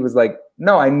he was like,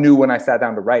 no, I knew when I sat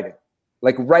down to write it.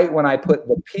 Like right when I put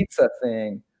the pizza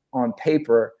thing on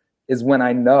paper is when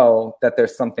I know that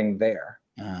there's something there.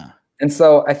 And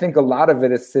so I think a lot of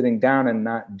it is sitting down and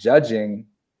not judging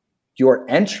your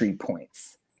entry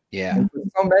points. Yeah. And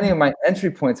so many of my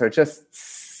entry points are just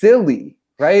silly.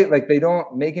 right? Like they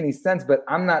don't make any sense, but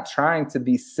I'm not trying to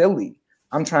be silly.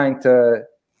 I'm trying to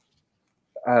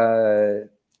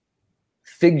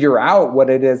figure out what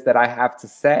it is that I have to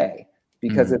say,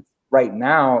 because it's right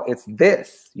now, it's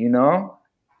this, you know,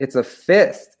 it's a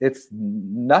fist. It's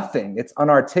nothing. It's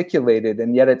unarticulated,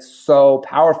 and yet it's so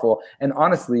powerful. And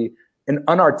honestly, an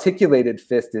unarticulated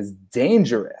fist is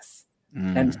dangerous.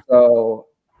 And so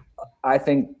I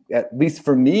think, at least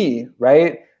for me,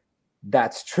 right,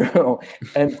 that's true.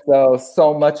 And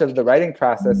so much of the writing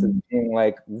process is being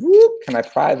like, whoop, can I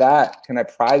pry that? Can I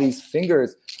pry these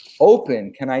fingers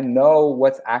open? Can I know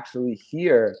what's actually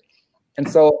here? And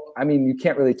so, I mean, you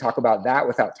can't really talk about that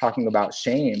without talking about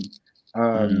shame.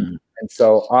 And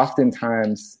so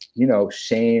oftentimes, you know,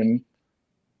 shame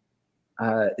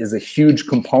is a huge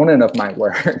component of my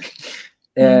work.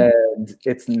 And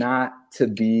it's not to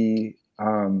be,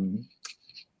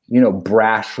 you know,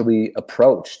 brashly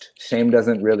approached. Shame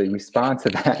doesn't really respond to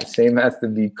that. Shame has to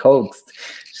be coaxed.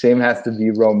 Shame has to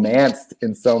be romanced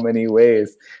in so many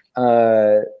ways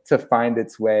to find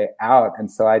its way out.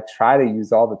 And so I try to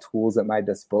use all the tools at my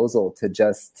disposal to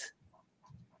just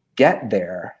get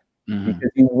there.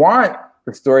 Because you want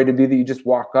the story to be that you just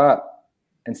walk up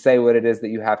and say what it is that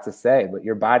you have to say, but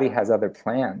your body has other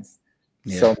plans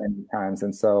so many times.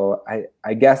 And so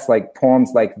I guess like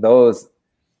poems like those,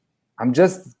 I'm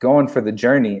just going for the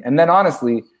journey. And then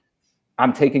honestly,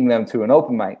 I'm taking them to an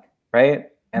open mic, right?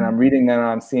 And I'm reading them and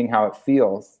I'm seeing how it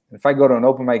feels. If I go to an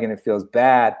open mic and it feels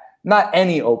bad, not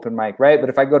any open mic, right? But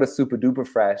if I go to Super Duper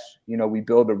Fresh, you know, we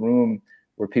build a room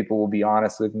where people will be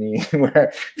honest with me,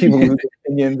 where people whose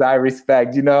opinions I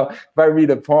respect. You know, if I read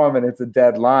a poem and it's a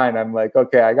dead line, I'm like,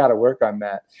 okay, I got to work on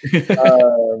that.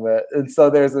 And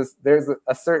so there's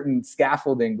a certain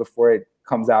scaffolding before it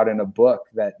comes out in a book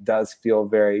that does feel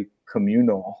very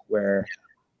communal, where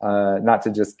not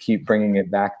to just keep bringing it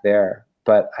back there.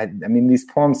 But I mean, these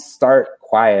poems start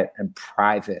quiet and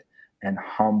private and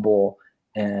humble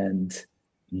and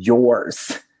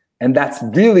yours. And that's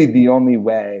really the only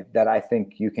way that I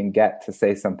think you can get to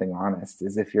say something honest,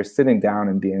 is if you're sitting down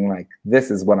and being like, this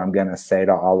is what I'm going to say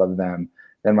to all of them.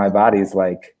 Then my body's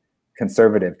like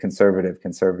conservative, conservative,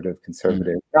 conservative,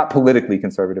 conservative, not politically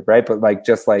conservative, right? But like,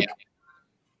 just like,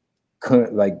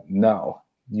 no,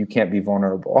 you can't be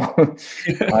vulnerable.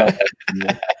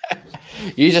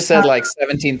 You just said like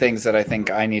 17 things that I think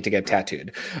I need to get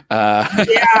tattooed.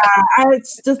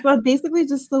 It's just basically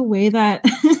just the way that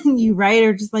you write,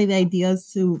 or just like the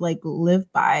ideas to like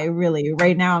live by. Really,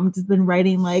 right now I'm just been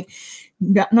writing like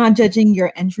not judging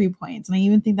your entry points, and I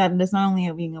even think that it's not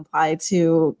only being applied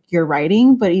to your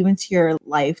writing, but even to your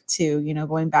life too. You know,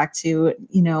 going back to,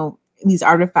 you know, these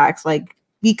artifacts, like,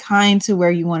 be kind to where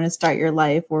you want to start your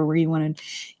life, or where you want to,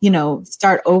 you know,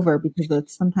 start over, because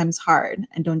it's sometimes hard,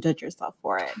 and don't judge yourself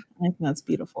for it. And I think that's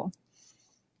beautiful.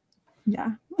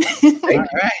 Yeah. All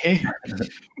right.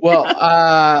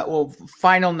 Well,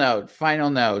 final note.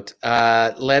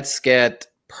 Let's get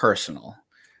personal.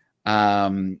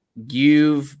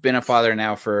 You've been a father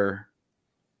now for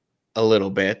a little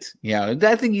bit. Yeah.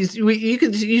 I think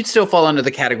you'd still fall under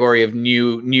the category of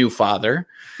new father.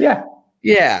 Yeah.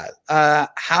 Yeah.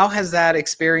 How has that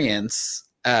experience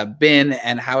been,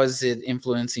 and how is it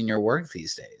influencing your work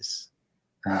these days?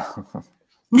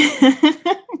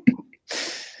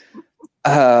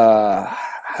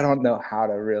 I don't know how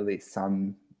to really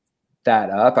sum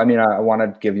that up. I mean, I want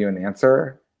to give you an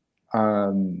answer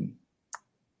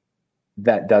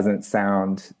that doesn't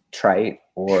sound trite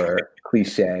or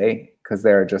cliche, because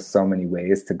there are just so many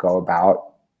ways to go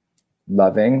about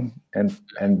loving and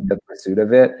the pursuit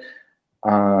of it.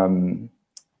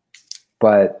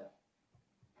 But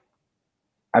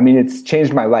I mean, it's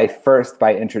changed my life first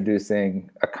by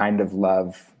introducing a kind of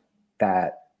love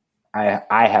that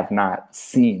I have not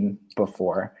seen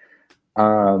before.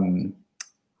 And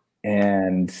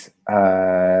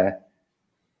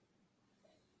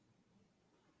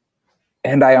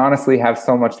I honestly have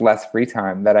so much less free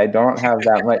time that I don't have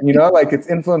that much, you know, like, it's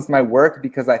influenced my work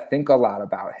because I think a lot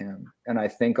about him, and I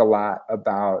think a lot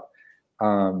about,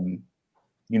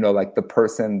 you know, like the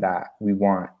person that we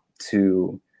want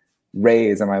to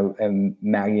raise. And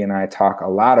Maggie and I talk a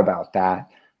lot about that.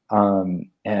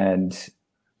 And,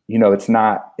 you know,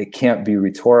 it can't be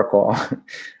rhetorical.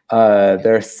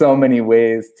 There are so many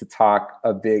ways to talk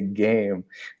a big game.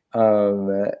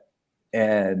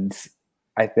 And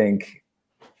I think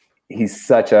he's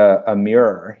such a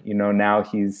mirror, you know, now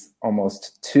he's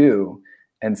almost 2.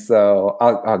 And so,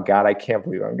 oh God, I can't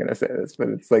believe I'm going to say this, but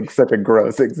it's like such a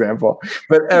gross example.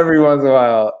 But every once in a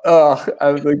while, I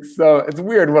was like, it's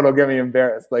weird what'll get me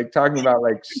embarrassed, like talking about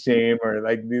like shame or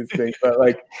like these things. But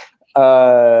like,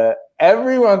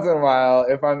 every once in a while,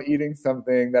 if I'm eating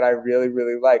something that I really,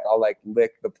 really like, I'll like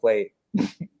lick the plate.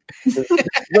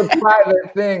 The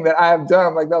private thing that I have done.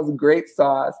 I'm like, that was a great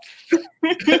sauce.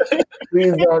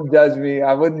 Please don't judge me.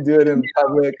 I wouldn't do it in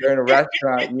public or in a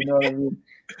restaurant. You know what I mean?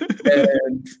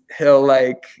 And he'll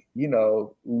like, you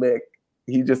know, lick.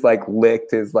 He just like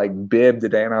licked his like bib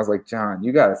today, and I was like, John,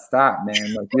 you gotta stop,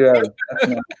 man. Like, that's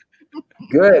not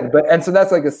good. But and so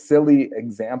that's like a silly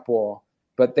example.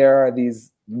 But there are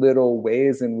these little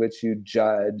ways in which you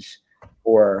judge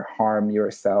or harm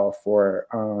yourself or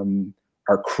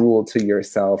are cruel to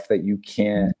yourself that you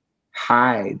can't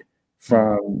hide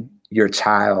from your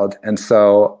child. And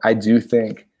so I do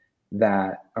think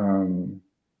that,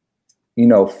 you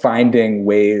know, finding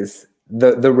ways,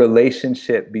 the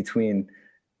relationship between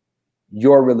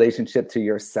your relationship to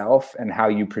yourself and how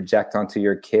you project onto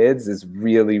your kids is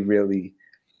really, really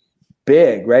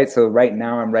big, right? So right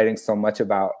now I'm writing so much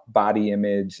about body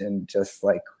image and just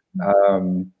like,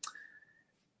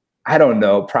 I don't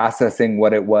know, processing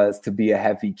what it was to be a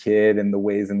heavy kid and the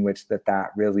ways in which that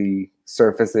really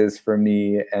surfaces for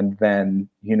me. And then,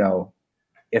 you know,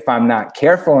 if I'm not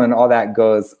careful and all that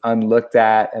goes unlooked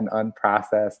at and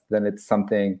unprocessed, then it's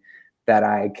something that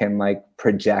I can like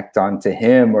project onto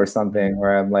him or something,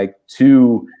 where I'm like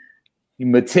too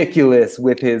meticulous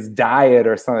with his diet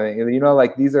or something. You know,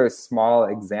 like these are small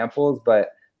examples, but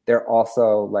they're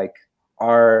also like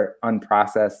our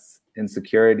unprocessed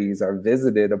insecurities are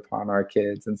visited upon our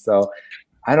kids. And so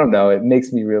I don't know, it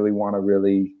makes me really want to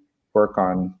really work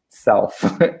on self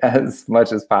as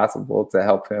much as possible to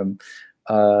help him,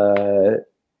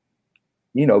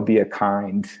 you know, be a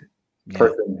kind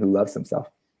person who loves himself.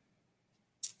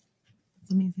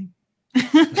 That's amazing.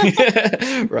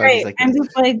 Right. Like, I'm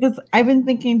just like this. I've been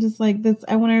thinking just like this.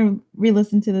 I want to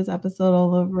re-listen to this episode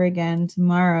all over again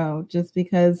tomorrow, just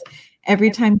because every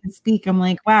time you speak, I'm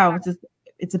like, wow,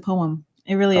 it's a poem.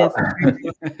 It really is.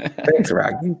 Thanks,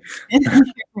 Rocky. You're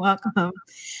welcome.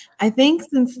 I think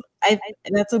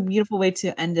that's a beautiful way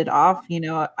to end it off. You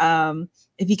know,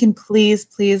 if you can please,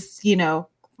 you know,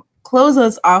 close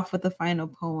us off with a final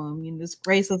poem. You know, just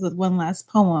grace us with one last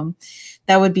poem.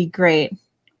 That would be great.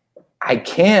 I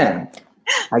can,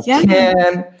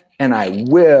 and I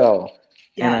will.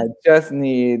 Yeah. And I just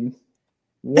need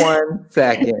 1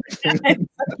 second.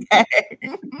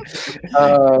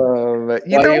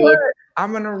 You know what?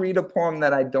 I'm going to read a poem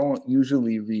that I don't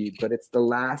usually read, but it's the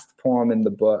last poem in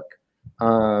the book.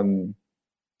 And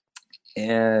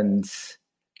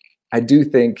I do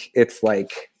think it's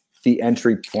like the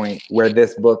entry point where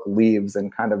this book leaves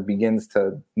and kind of begins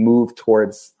to move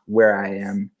towards where I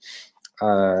am.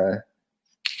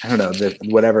 I don't know,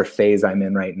 whatever phase I'm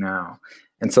in right now.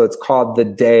 And so it's called The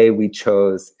Day We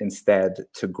Chose Instead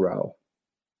to Grow.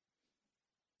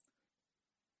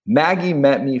 Maggie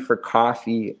met me for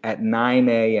coffee at 9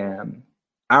 a.m.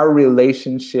 Our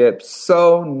relationship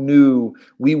so new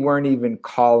we weren't even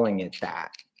calling it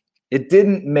that. It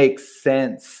didn't make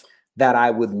sense that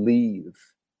I would leave.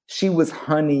 She was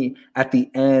honey at the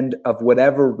end of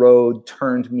whatever road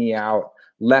turned me out,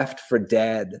 left for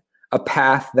dead. A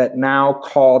path that now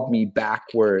called me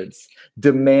backwards,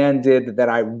 demanded that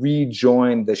I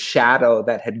rejoin the shadow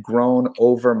that had grown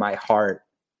over my heart.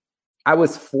 I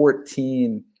was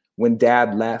 14 when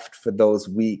Dad left for those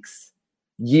weeks,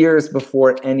 years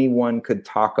before anyone could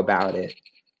talk about it.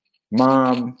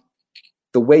 Mom,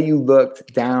 the way you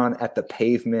looked down at the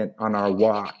pavement on our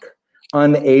walk,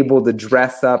 unable to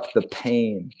dress up the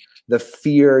pain, the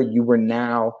fear you were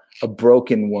now a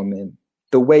broken woman.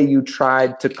 The way you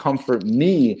tried to comfort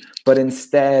me, but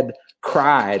instead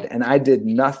cried, and I did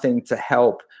nothing to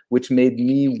help, which made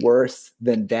me worse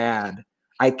than Dad.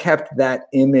 I kept that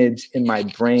image in my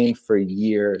brain for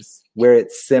years, where it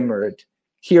simmered.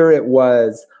 Here it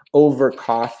was, over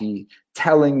coffee,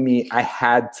 telling me I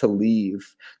had to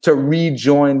leave, to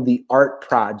rejoin the art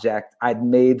project I'd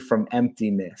made from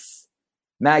emptiness.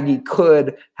 Maggie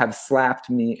could have slapped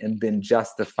me and been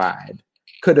justified,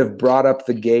 could have brought up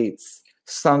the gates,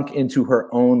 sunk into her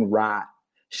own rot.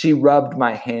 She rubbed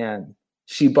my hand.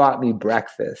 She bought me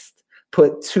breakfast,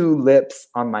 put 2 lips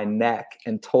on my neck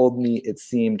and told me it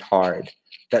seemed hard,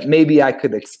 that maybe I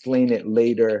could explain it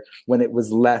later when it was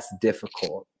less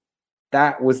difficult.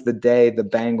 That was the day the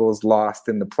Bengals lost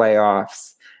in the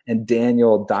playoffs and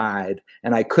Daniel died,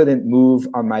 and I couldn't move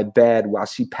on my bed while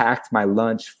she packed my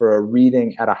lunch for a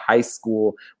reading at a high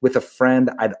school with a friend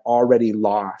I'd already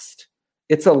lost.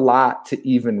 It's a lot to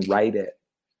even write it.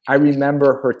 I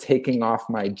remember her taking off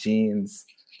my jeans,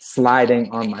 sliding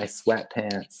on my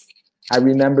sweatpants. I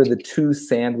remember the 2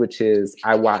 sandwiches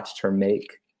I watched her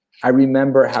make. I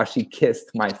remember how she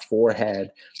kissed my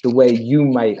forehead the way you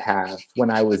might have when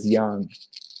I was young.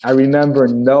 I remember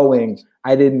knowing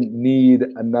I didn't need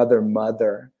another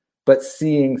mother, but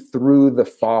seeing through the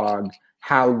fog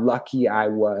how lucky I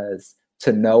was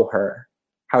to know her,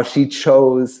 how she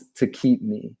chose to keep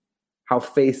me, how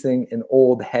facing an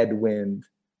old headwind,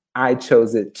 I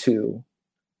chose it too,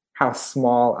 how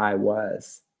small I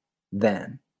was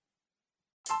then.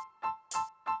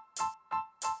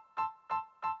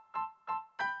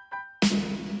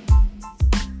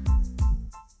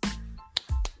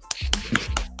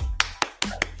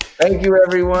 Thank you,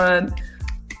 everyone.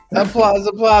 Applause,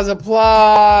 applause,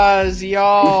 applause,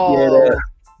 y'all.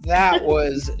 That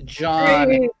was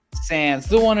John Sands,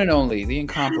 the one and only, the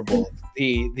incomparable,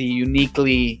 the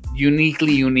uniquely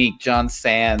unique John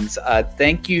Sands.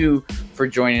 Thank you for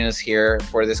joining us here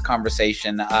for this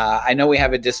conversation. I know we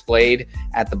have it displayed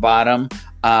at the bottom,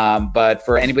 but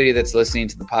for anybody that's listening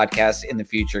to the podcast in the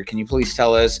future, can you please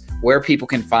tell us where people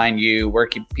can find you, where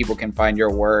people can find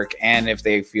your work, and if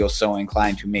they feel so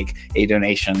inclined to make a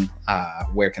donation,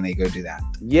 where can they go do that?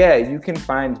 Yeah, you can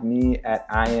find me at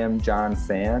I Am John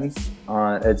Sands.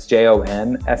 It's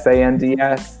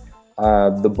JONSANDS.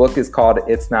 The book is called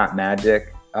It's Not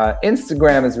Magic.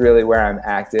 Instagram is really where I'm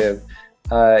active.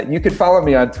 You can follow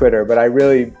me on Twitter, but I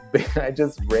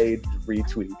just rage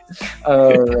retweet.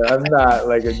 I'm not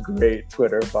like a great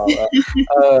Twitter follow.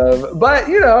 But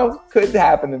could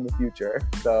happen in the future.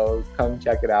 So come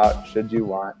check it out should you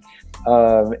want.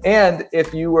 And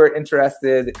if you were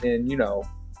interested in,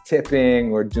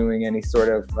 tipping or doing any sort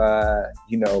of,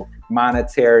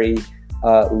 monetary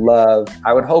love,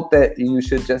 I would hope that you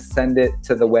should just send it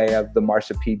to the way of the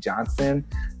Marsha P. Johnson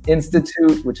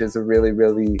Institute, which is a really,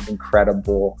 really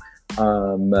incredible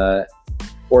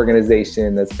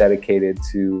organization that's dedicated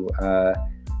to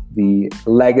the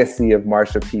legacy of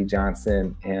Marsha P.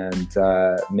 Johnson and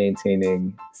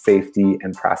maintaining safety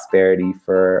and prosperity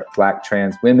for Black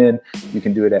trans women. You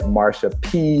can do it at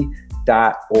marshap.org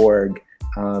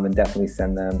and definitely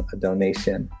send them a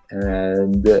donation.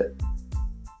 And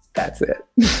that's it.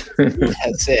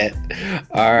 That's it.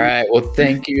 All right. Well,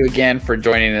 thank you again for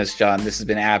joining us, John. This has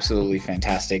been absolutely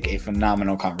fantastic. A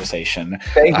phenomenal conversation.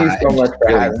 Thank you so much for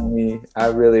having me. I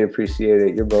really appreciate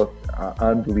it. You're both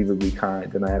unbelievably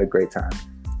kind, and I had a great time.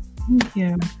 Thank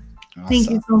you. Awesome. Thank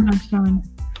you so much, John.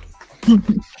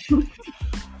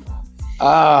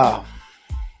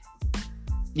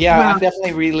 Yeah, wow. I'm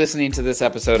definitely re-listening to this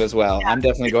episode as well. Yeah. I'm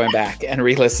definitely going back and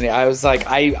re-listening. I was like,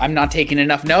 I'm not taking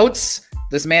enough notes.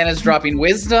 This man is dropping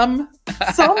wisdom.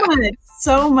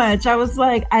 So much. I was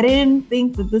like, I didn't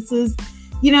think that this is,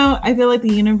 I feel like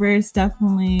the universe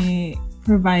definitely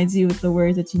provides you with the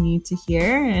words that you need to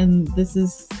hear. And this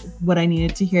is what I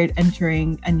needed to hear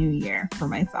entering a new year for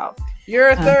myself.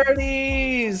 Your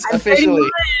 30s, officially.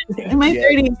 In my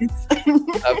 30s.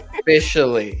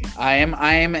 Officially. I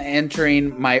am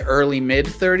entering my early mid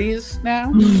 30s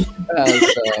now.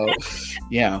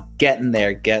 So, getting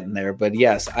there. But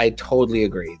yes, I totally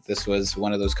agree. This was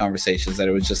one of those conversations that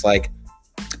it was just like,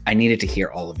 I needed to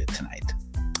hear all of it tonight.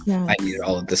 Yes. I needed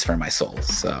all of this for my soul.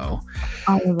 So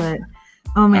all of it.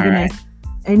 Oh my goodness.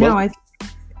 Right. I know.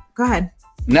 Go ahead.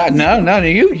 No,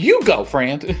 you go,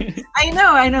 friend. I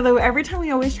know that every time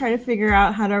we always try to figure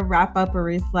out how to wrap up or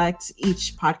reflect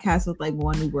each podcast with like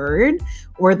one word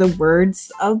or the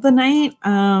words of the night.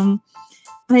 And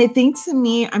I think to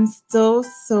me, I'm still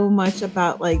so much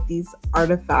about like these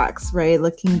artifacts, right?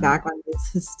 Looking back on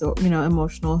this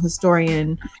emotional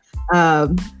historian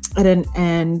and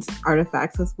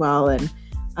artifacts as well. And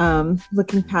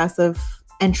looking past of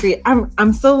entry.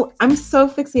 I'm so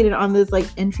fixated on this like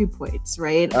entry points,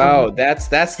 right? Oh, that's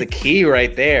the key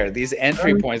right there. These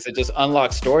entry points that just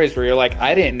unlock stories where you're like,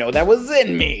 I didn't know that was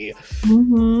in me.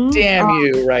 Mm-hmm. Damn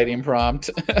you, writing prompt.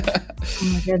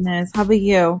 Oh my goodness. How about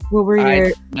you? What were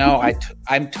your?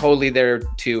 I'm totally there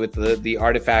too with the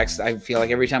artifacts. I feel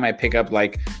like every time I pick up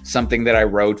like something that I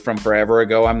wrote from forever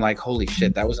ago, I'm like, holy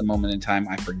shit, that was a moment in time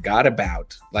I forgot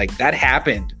about. Like that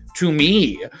happened to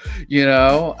me,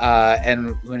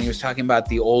 and when he was talking about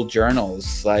the old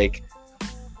journals, like,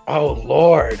 oh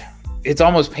Lord, it's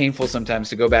almost painful sometimes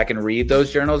to go back and read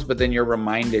those journals, but then you're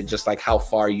reminded just like how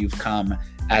far you've come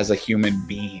as a human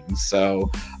being. So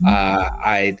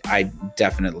I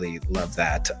definitely love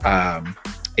that. I'm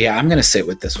gonna sit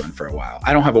with this one for a while.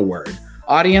 I don't have a word.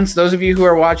 Audience, those of you who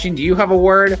are watching, do you have a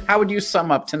word? How would you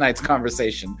sum up tonight's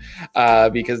conversation?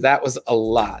 Because that was a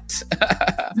lot. So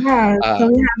we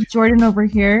have Jordan over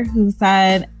here who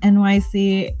said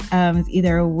NYC is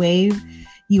either a wave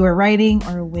you are riding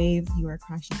or a wave you are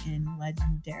crashing in.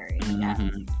 Legendary.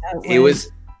 Mm-hmm.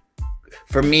 Yeah,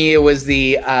 For me, it was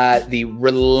the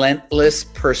relentless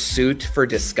pursuit for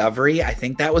discovery. I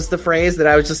think that was the phrase that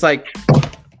I was just like,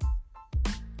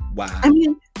 wow. I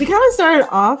mean, we kind of started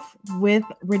off with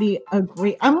really a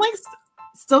great. I'm like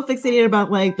still fixated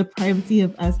about like the privacy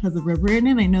of us has a river in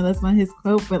it. I know that's not his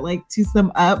quote, but like to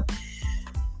sum up.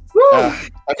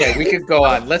 Okay, we could go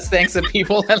on. Let's thank some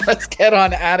people and let's get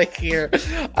on out of here.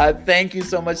 Thank you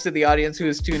so much to the audience who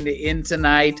has tuned in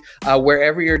tonight.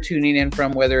 Wherever you're tuning in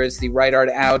from, whether it's the Right Art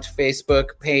Out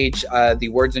Facebook page, the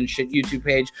Words and Shit YouTube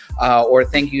page, or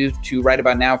thank you to Right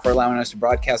About Now for allowing us to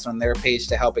broadcast on their page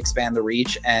to help expand the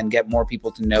reach and get more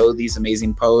people to know these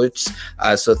amazing poets.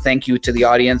 So thank you to the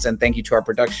audience, and thank you to our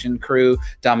production crew,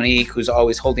 Dominique, who's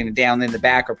always holding it down in the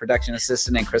back, our production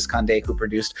assistant, and Chris Conde, who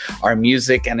produced our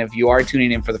music. And if you are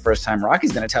tuning in for the first time,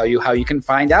 Rocky's going to tell you how you can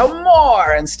find out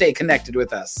more and stay connected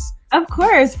with us. Of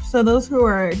course. So those who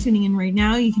are tuning in right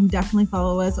now, you can definitely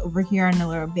follow us over here on the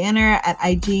little banner at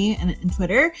IG and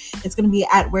Twitter. It's going to be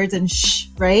at Words and Shh,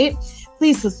 right?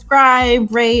 Please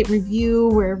subscribe, rate, review,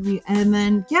 wherever you, and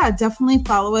then, yeah, definitely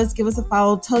follow us. Give us a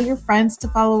follow. Tell your friends to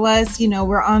follow us. You know,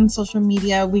 we're on social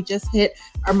media. We just hit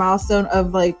our milestone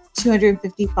of like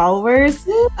 250 followers.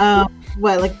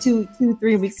 Like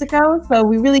 3 weeks ago. So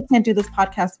we really can't do this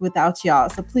podcast without y'all.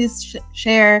 So please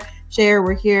share.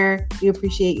 We're here. We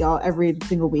appreciate y'all every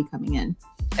single week coming in.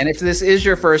 And if this is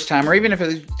your first time, or even if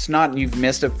it's not and you've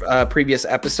missed previous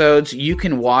episodes, you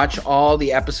can watch all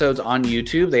the episodes on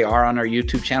YouTube. They are on our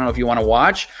YouTube channel if you want to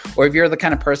watch. Or if you're the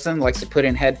kind of person that likes to put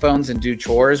in headphones and do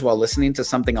chores while listening to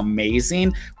something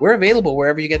amazing, we're available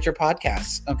wherever you get your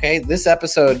podcasts. Okay, this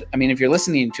episode, I mean, if you're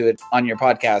listening to it on your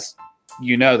podcast,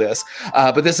 you know this,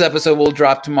 but this episode will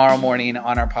drop tomorrow morning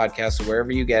on our podcast. So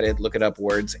wherever you get it, look it up,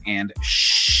 Words and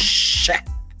Shh.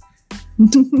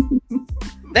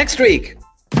 Next week.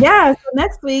 Yeah, so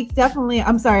next week, definitely.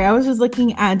 I'm sorry, I was just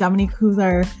looking at Dominique, who's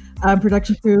our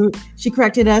production crew. She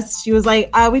corrected us. She was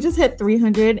like, we just hit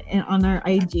 300 on our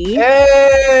IG.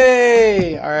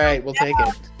 Hey! All right, we'll take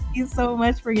it. Thank you so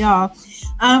much for y'all.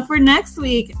 For next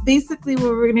week, basically what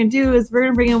we're going to do is we're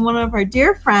going to bring in one of our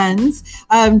dear friends,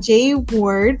 Jay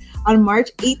Ward, on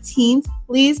March 18th.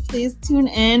 Please tune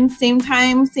in. Same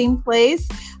time, same place.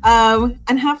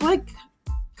 And have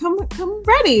come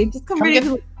ready. Just come ready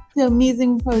to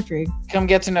amazing poetry. Come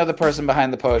get to know the person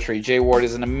behind the poetry. Jay Ward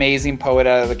is an amazing poet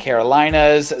out of the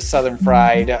Carolinas, Southern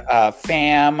Fried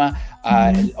fam,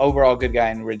 an overall good guy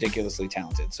and ridiculously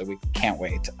talented. So we can't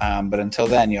wait. But until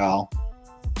then, y'all,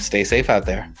 stay safe out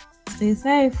there. Stay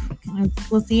safe.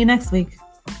 We'll see you next week.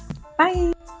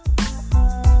 Bye.